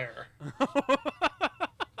on fire.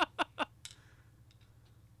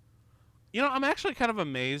 You know, I'm actually kind of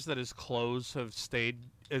amazed that his clothes have stayed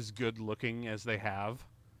as good looking as they have.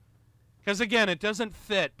 Because again, it doesn't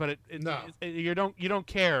fit, but you don't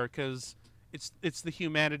care because it's the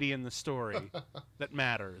humanity in the story that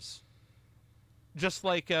matters. Just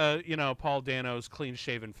like Paul Dano's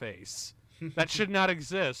clean-shaven face. That should not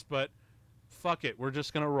exist, but fuck it, we're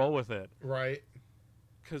just gonna roll with it. Right.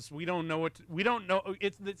 Because we don't know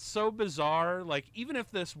it's so bizarre. Like, even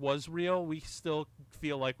if this was real, we still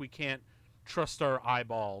feel like we can't trust our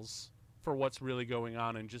eyeballs for what's really going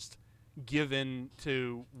on and just give in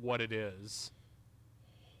to what it is.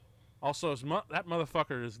 Also, that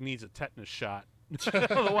motherfucker needs a tetanus shot.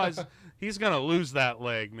 Otherwise, he's gonna lose that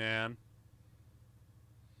leg, man.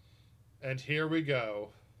 And here we go.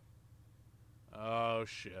 Oh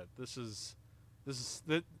shit! This is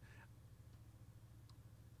the.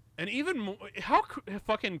 And even how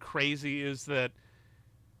fucking crazy is that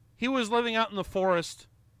he was living out in the forest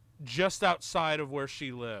just outside of where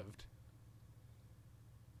she lived.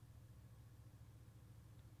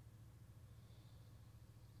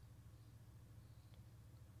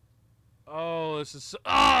 Oh, this is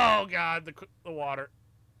oh god, the water.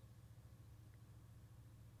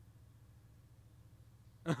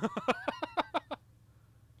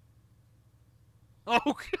 Oh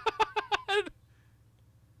god.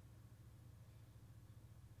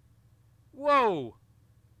 Whoa.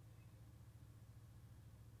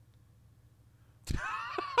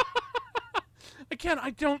 Again,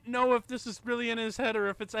 I don't know if this is really in his head or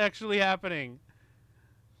if it's actually happening.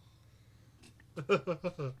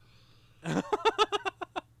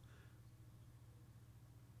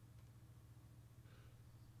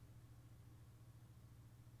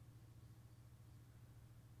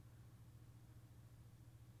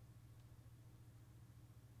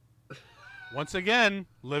 Once again,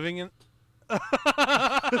 living in...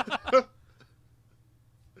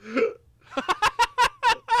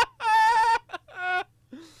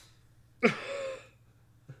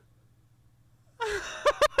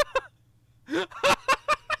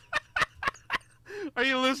 Are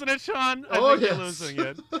you losing it, Sean? I think you're losing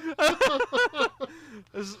it.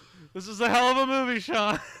 This is a hell of a movie,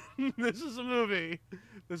 Sean. This is a movie.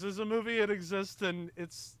 This is a movie. It exists, and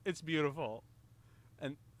it's beautiful.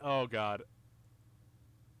 And oh god.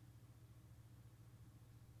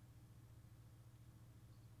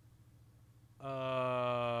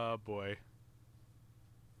 Boy.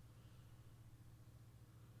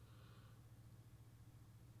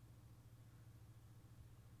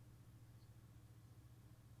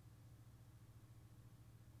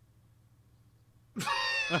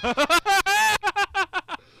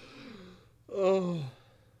 Oh.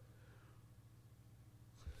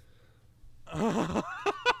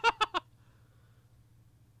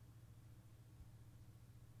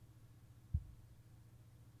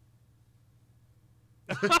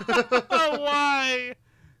 Why?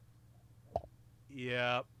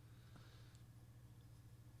 Yep.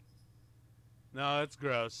 No, it's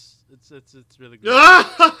gross. It's really gross.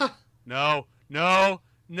 No.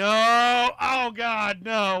 Oh god,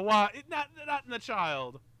 no. Why? Not in the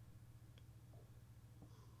child.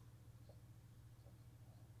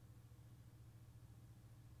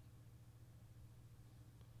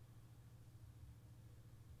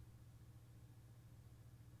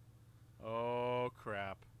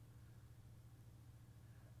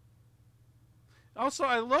 Also,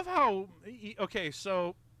 I love how. Okay,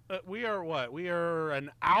 so we are what? We are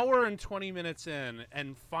an hour and 20 minutes in,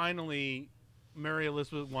 and finally, Mary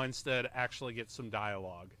Elizabeth Winstead actually gets some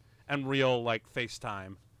dialogue and real like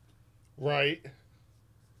FaceTime. Right.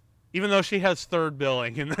 Even though she has third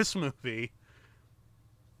billing in this movie.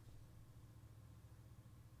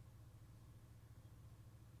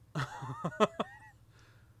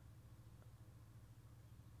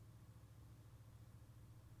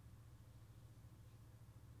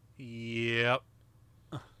 Yep.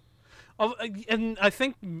 And I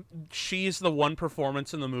think she's the one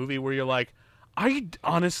performance in the movie where you're like, I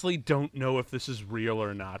honestly don't know if this is real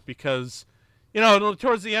or not, because,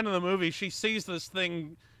 towards the end of the movie, she sees this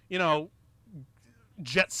thing,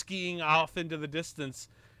 jet skiing off into the distance,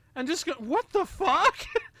 and just go, what the fuck?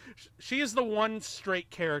 She is the one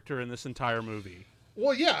straight character in this entire movie.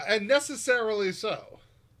 Well, yeah, and necessarily so.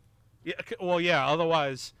 Yeah. Well, yeah.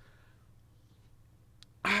 Otherwise,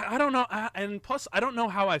 I don't know, and plus, I don't know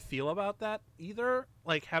how I feel about that either.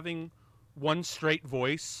 Like having one straight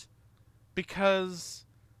voice, because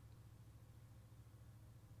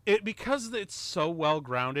it's so well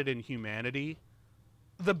grounded in humanity.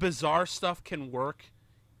 The bizarre stuff can work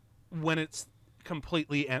when it's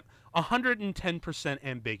completely 110%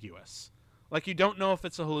 ambiguous. Like, you don't know if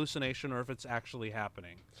it's a hallucination or if it's actually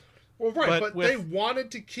happening. Well, right, but they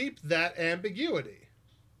wanted to keep that ambiguity.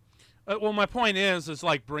 Well, my point is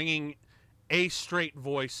like bringing a straight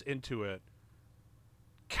voice into it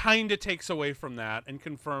kind of takes away from that and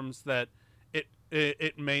confirms that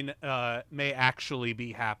it may actually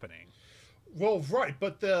be happening. Well, right,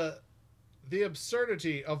 but the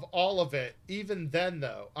absurdity of all of it, even then,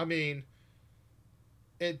 though, I mean,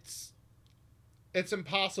 it's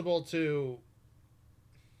impossible to.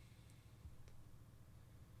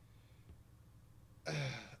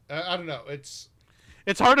 I don't know. It's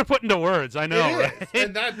hard to put into words. I know, right?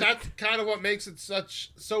 And that's kind of what makes it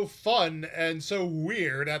so fun and so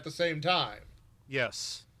weird at the same time.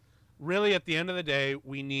 Yes, really. At the end of the day,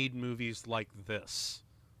 we need movies like this.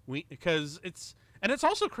 Because it's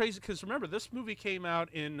also crazy because remember, this movie came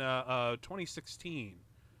out in 2016.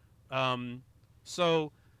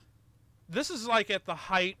 So this is like at the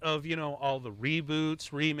height of, all the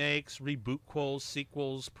reboots, remakes, rebootquels,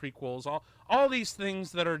 sequels, prequels, all these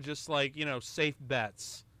things that are just like, safe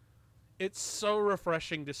bets. It's so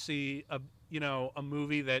refreshing to see a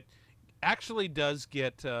movie that actually does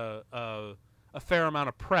get a fair amount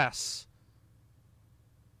of press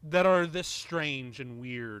that are this strange and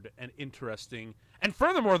weird and interesting. And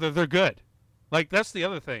furthermore, they're good. Like, that's the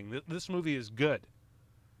other thing. This movie is good.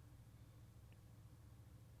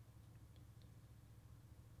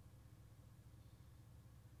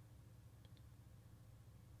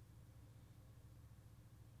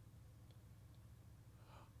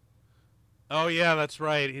 Oh yeah, that's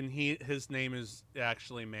right. And his name is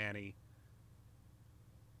actually Manny.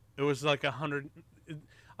 It was like 100.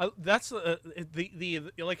 That's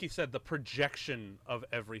the like you said, the projection of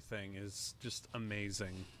everything is just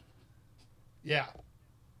amazing. Yeah.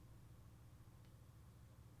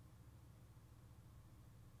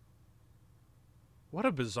 What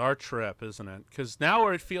a bizarre trip, isn't it? Because now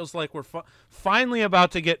it feels like we're finally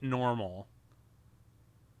about to get normal.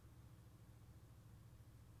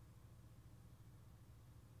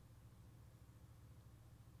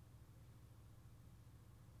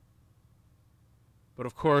 But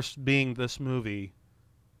of course, being this movie,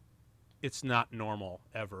 it's not normal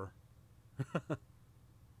ever.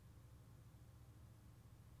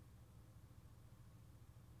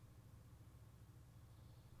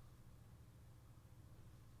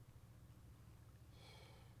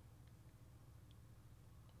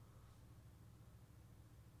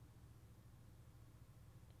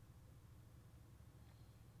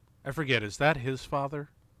 I forget, is that his father?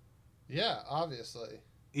 Yeah, obviously.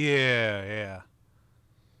 Yeah.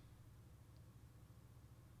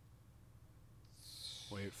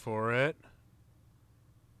 Wait for it.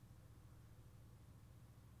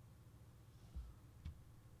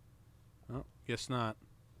 Oh, guess not.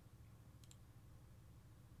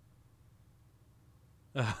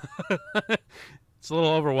 It's a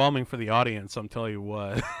little overwhelming for the audience, I'm telling you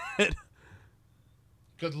what.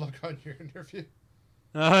 Good luck on your interview.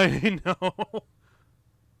 I know.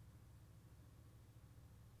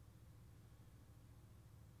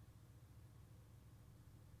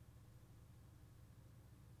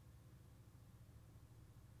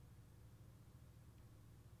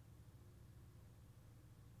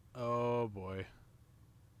 Oh boy.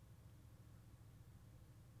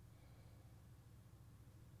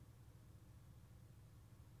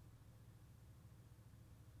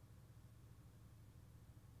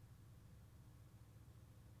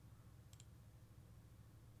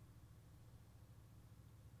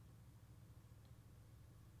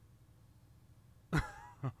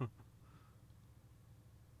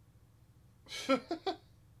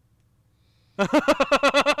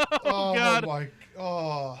 Oh God! My!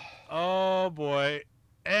 Oh. Oh boy!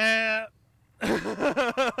 And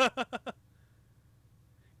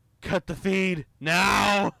cut the feed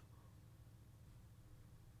now.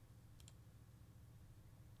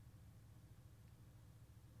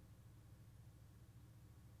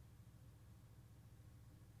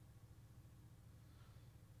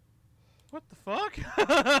 What the fuck?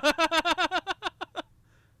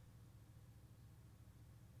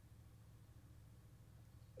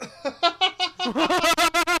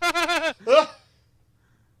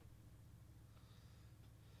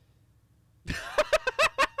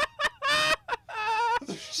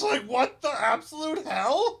 It's like, what the absolute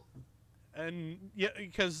hell? And yeah,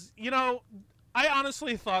 because I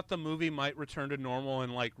honestly thought the movie might return to normal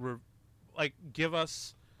and like give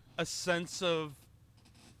us a sense of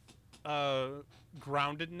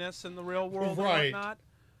groundedness in the real world, right? And whatnot.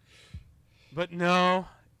 But no,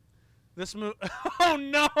 this movie. Oh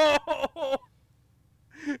no!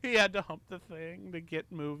 He had to hump the thing to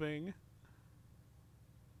get moving.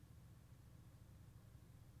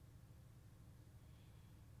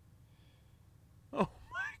 Oh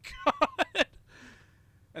my God!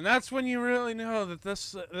 And that's when you really know that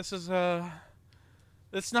this is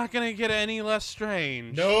it's not gonna get any less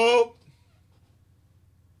strange. Nope.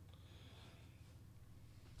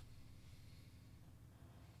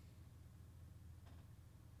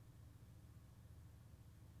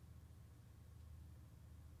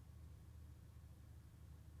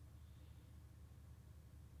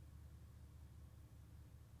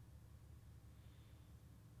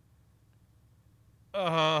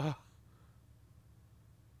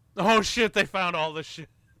 Oh shit, they found all the shit.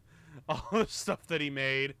 All the stuff that he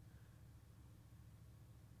made.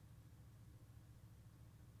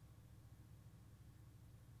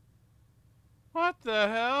 What the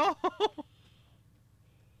hell?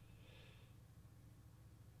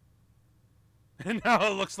 And now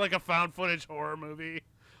it looks like a found footage horror movie.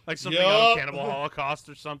 Like something on Cannibal Holocaust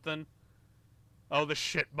or something. Oh, the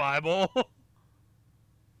shit Bible.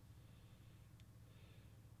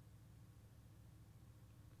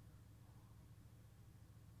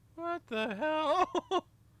 What the hell?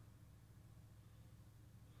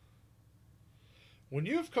 When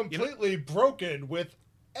you've completely broken with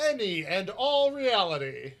any and all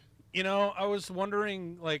reality. I was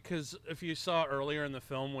wondering, like, because if you saw earlier in the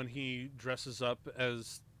film when he dresses up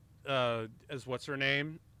as what's her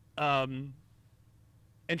name, and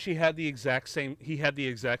she had the exact same, he had the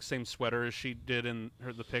exact same sweater as she did in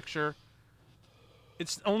the picture.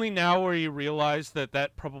 It's only now where you realize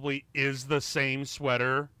that probably is the same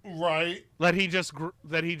sweater, right? That he just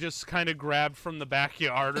kind of grabbed from the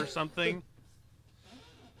backyard or something.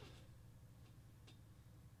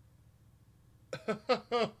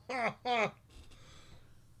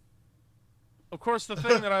 Of course, the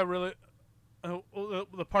thing that I really,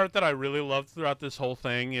 the part that I really loved throughout this whole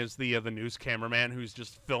thing is the news cameraman who's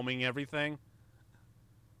just filming everything.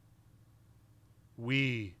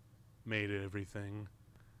 We made everything.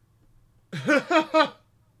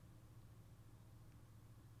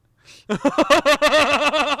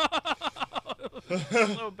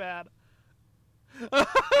 So bad.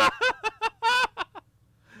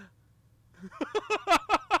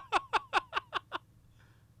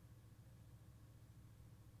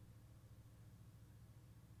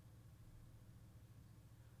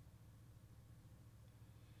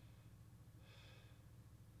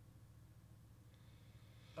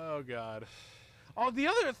 Oh God. Oh, the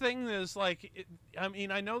other thing is like,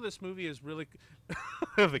 I know this movie is really.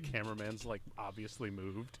 The cameraman's like obviously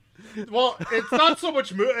moved. Well, it's not so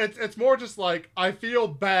much it's more just like, I feel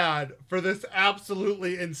bad for this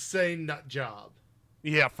absolutely insane nut job.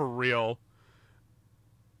 Yeah, for real.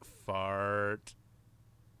 Fart.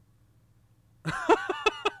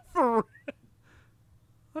 For real.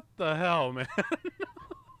 What the hell, man?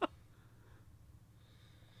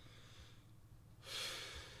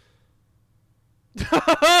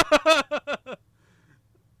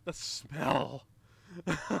 The smell.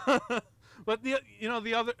 But the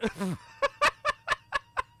other.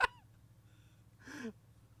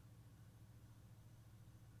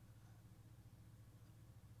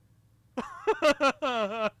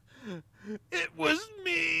 It was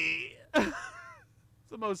me. It's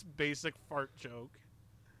the most basic fart joke.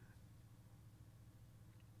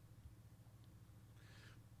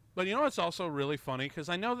 But it's also really funny, because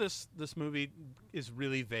I know this movie is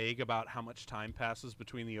really vague about how much time passes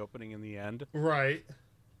between the opening and the end. Right.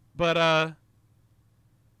 But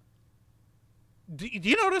do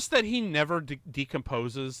you notice that he never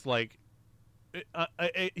decomposes? Like,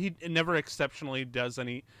 he never exceptionally does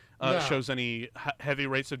any No. shows any heavy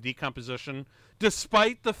rates of decomposition,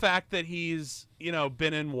 despite the fact that he's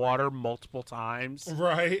been in water multiple times.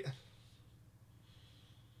 Right.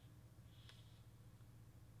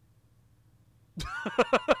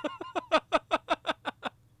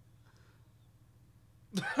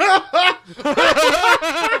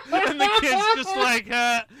 And the kid's just like,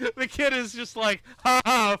 the kid is just like, ha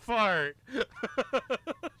ha, fart.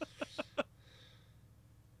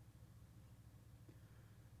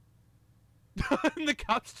 And the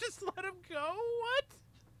cops just let him go?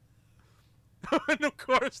 What? And of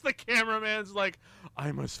course the cameraman's like,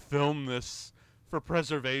 I must film this for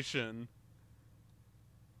preservation.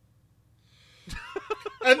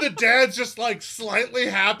 And the dad's just like slightly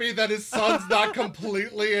happy that his son's not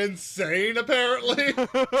completely insane, apparently.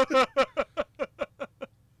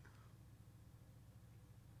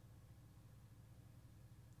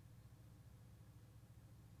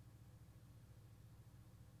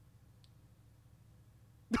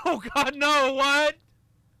 Oh God, no, what?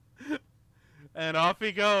 And off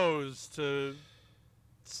he goes to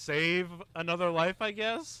save another life, I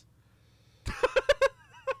guess?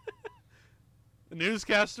 The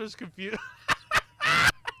newscaster's confused.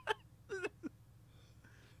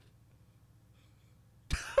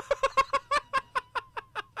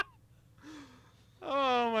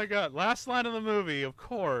 Oh my God. Last line of the movie, of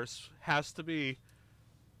course, has to be,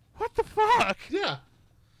 what the fuck? Yeah.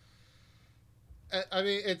 I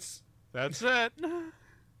mean, it's... That's it.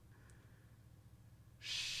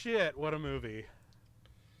 Shit, what a movie.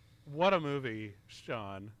 What a movie,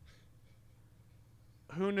 Sean.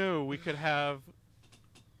 Who knew we could have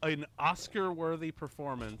an Oscar-worthy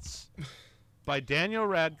performance by Daniel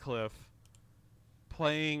Radcliffe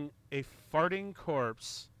playing a farting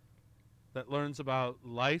corpse that learns about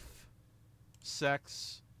life,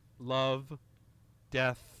 sex, love,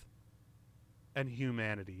 death, and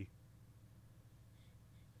humanity.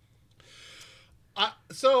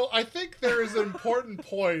 So I think there is an important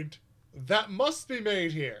point that must be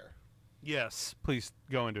made here. Yes, please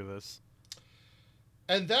go into this.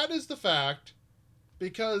 And that is the fact,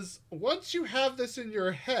 because once you have this in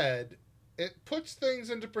your head, it puts things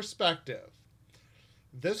into perspective.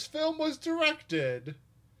 This film was directed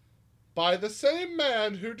by the same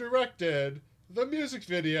man who directed the music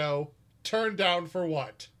video Turned Down for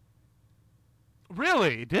What?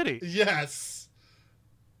 Really? Did he? Yes.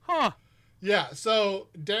 Huh. Yeah, so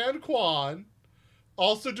Dan Kwan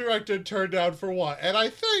also directed Turned Down for What? And I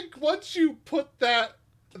think once you put that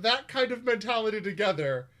kind of mentality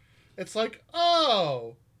together, it's like,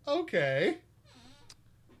 oh, okay.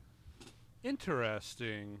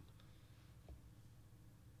 Interesting.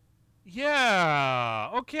 Yeah.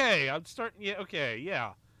 Okay. I'm starting. Yeah. Okay.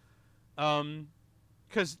 Yeah.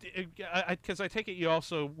 Because I take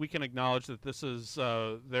it we can acknowledge that this is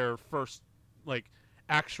their first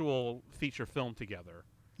actual feature film together.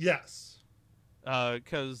 Yes.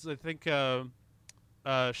 Because I think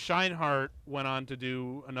Scheinhardt went on to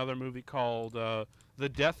do another movie called The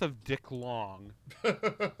Death of Dick Long,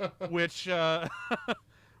 which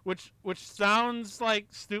which sounds like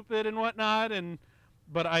stupid and whatnot,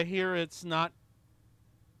 but I hear it's not.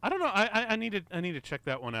 I don't know. I need to check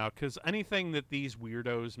that one out, because anything that these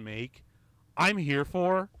weirdos make, I'm here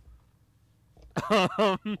for.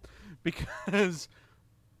 Because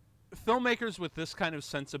filmmakers with this kind of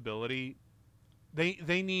sensibility,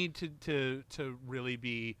 they need to really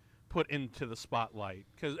be put into the spotlight,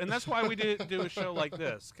 and that's why we do a show like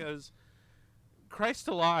this, because Christ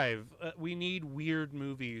alive, we need weird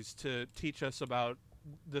movies to teach us about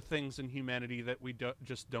the things in humanity that we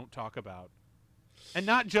just don't talk about, and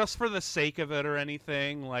not just for the sake of it or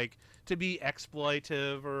anything, like to be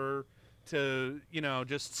exploitive or to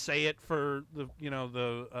just say it for the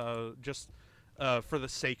for the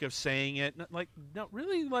sake of saying it. No,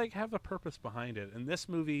 really have a purpose behind it. And this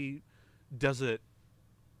movie does it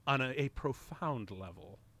on a profound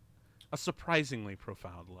level, a surprisingly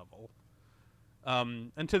profound level.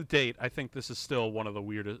 And to date, I think this is still one of the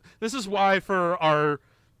weirdest. This is why for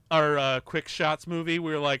our Quick Shots movie,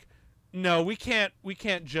 we were like, no, we can't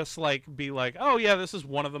just be like, oh yeah, this is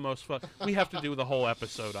one of the most fun. We have to do the whole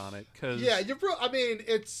episode on it, because yeah, I mean,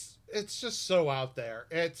 it's just so out there.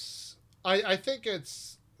 I think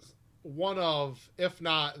it's one of, if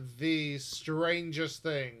not the strangest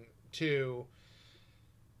thing to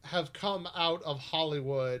have come out of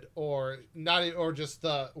Hollywood, or not, or just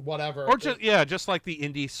the whatever, or just like the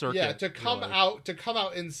indie circuit. Yeah, to come out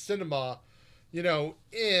in cinema,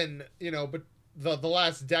 but the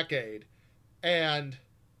last decade, and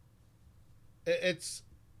it's,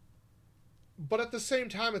 but at the same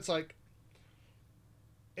time, it's like,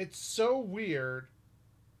 it's so weird,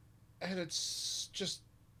 and it's just,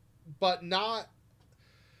 but not.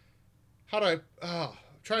 How do I'm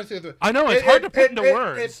trying to think of the. I know it's hard to put into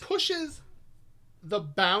words. It pushes the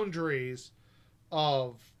boundaries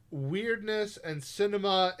of weirdness and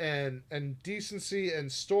cinema and decency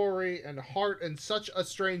and story and heart in such a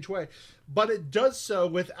strange way, but it does so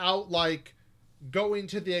without like going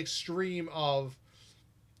to the extreme of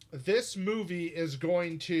this movie is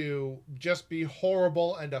going to just be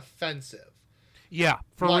horrible and offensive. Yeah,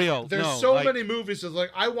 for like, real. There's many movies that's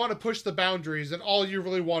like, I want to push the boundaries, and all you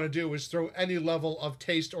really want to do is throw any level of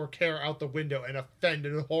taste or care out the window and offend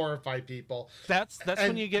and horrify people. That's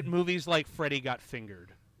when you get movies like Freddy Got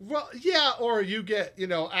Fingered. Well, yeah, or you get,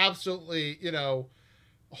 absolutely,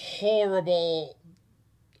 horrible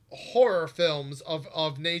horror films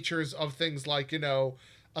of natures of things like, a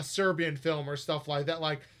Serbian film or stuff like that.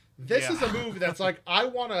 Like, this is a movie that's like, I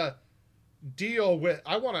want to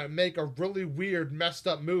make a really weird, messed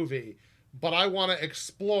up movie, but I want to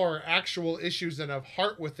explore actual issues and have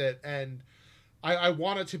heart with it, and I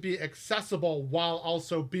want it to be accessible while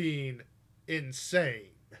also being insane.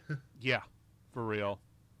 Yeah, for real.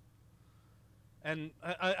 And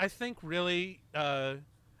I think really,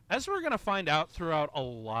 as we're going to find out throughout a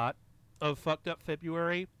lot of Fucked Up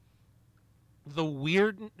February, the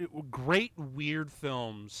great weird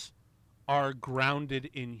films are grounded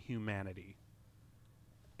in humanity.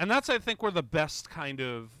 And that's, I think, where the best kind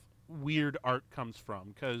of weird art comes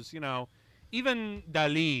from. Because, even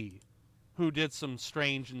Dali, who did some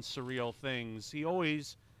strange and surreal things, he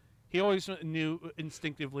always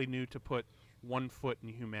instinctively knew to put one foot in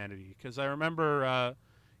humanity. Because I remember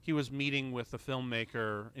he was meeting with a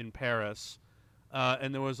filmmaker in Paris,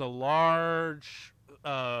 and there was a large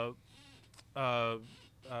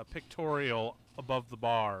pictorial above the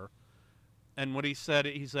bar. And what he said,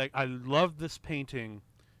 he's like, I love this painting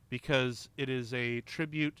because it is a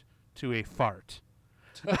tribute to a fart.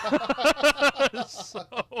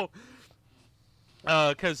 So,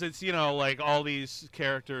 because it's, like all these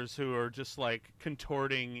characters who are just like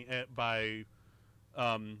contorting it by,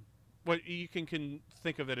 what you can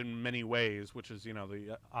think of it in many ways, which is,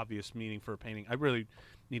 the obvious meaning for a painting. I really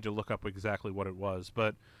need to look up exactly what it was,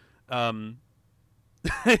 but,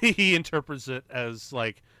 he interprets it as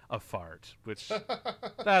like a fart, which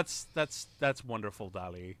that's wonderful,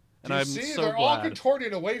 Dali. And I'm so they're glad. all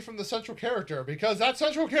contorting away from the central character because that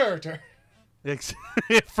central character.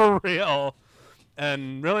 For real.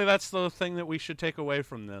 And really, that's the thing that we should take away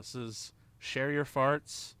from this: is share your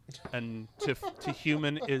farts, and to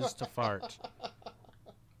human is to fart.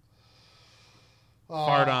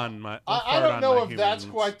 Fart on my. I don't know if that's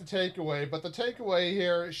humans. quite the takeaway, but the takeaway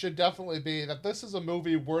here should definitely be that this is a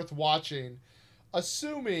movie worth watching,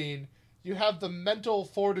 assuming you have the mental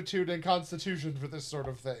fortitude and constitution for this sort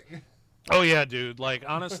of thing. Oh yeah, dude. Like,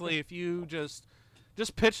 honestly, if you just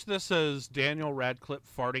pitch this as Daniel Radcliffe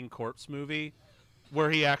farting corpse movie, where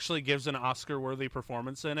he actually gives an Oscar-worthy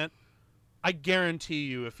performance in it, I guarantee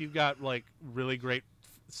you, if you've got like really great,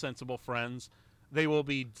 sensible friends, they will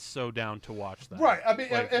be so down to watch that. Right. I mean,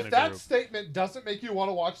 like, if that statement doesn't make you want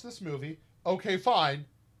to watch this movie, okay, fine.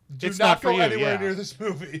 It's not not go for you, anywhere yeah. near this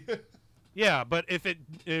movie. Yeah, but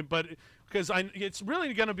because it's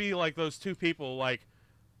really gonna be like those two people, like,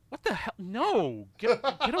 what the hell? No, get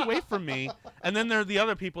away from me. And then there are the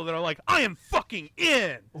other people that are like, I am fucking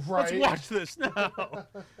in. Right. Let's watch this now.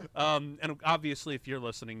 And obviously, if you're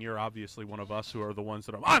listening, you're obviously one of us who are the ones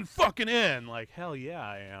that I'm fucking in. Like, hell yeah,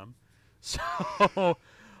 I am. So,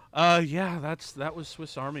 yeah, that was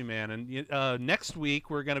Swiss Army Man. And next week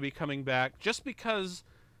we're gonna be coming back just because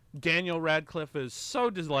Daniel Radcliffe is so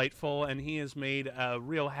delightful, and he has made a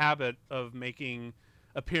real habit of making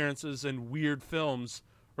appearances in weird films.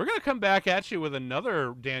 We're going to come back at you with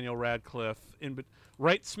another Daniel Radcliffe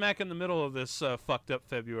right smack in the middle of this Fucked Up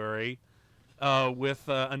February with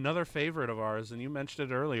another favorite of ours, and you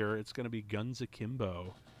mentioned it earlier. It's going to be Guns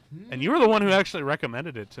Akimbo. And you were the one who actually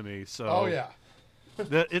recommended it to me. So Oh, yeah.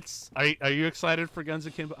 Are you excited for Guns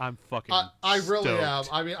Akimbo? I'm fucking I really stoked. am.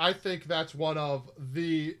 I mean, I think that's one of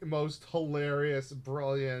the most hilarious,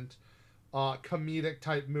 brilliant, comedic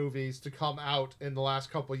type movies to come out in the last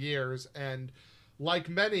couple years. And like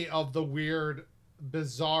many of the weird,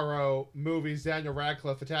 bizarro movies Daniel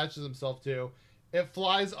Radcliffe attaches himself to, it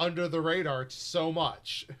flies under the radar so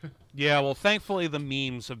much. Yeah, well, thankfully the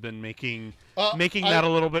memes have been making that a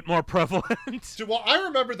little bit more prevalent. Well, I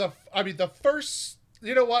remember the first.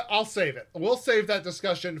 You know what? I'll save it. We'll save that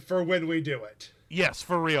discussion for when we do it. Yes,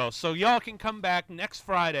 for real. So y'all can come back next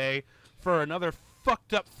Friday for another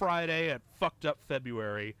Fucked Up Friday at Fucked Up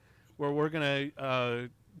February, where we're going to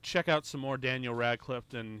check out some more Daniel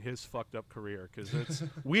Radcliffe and his fucked up career, because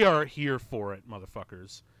we are here for it,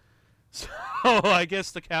 motherfuckers. So I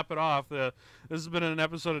guess to cap it off, this has been an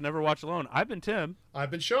episode of Never Watch Alone. I've been Tim.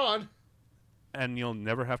 I've been Sean. And you'll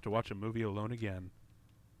never have to watch a movie alone again.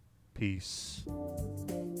 Peace.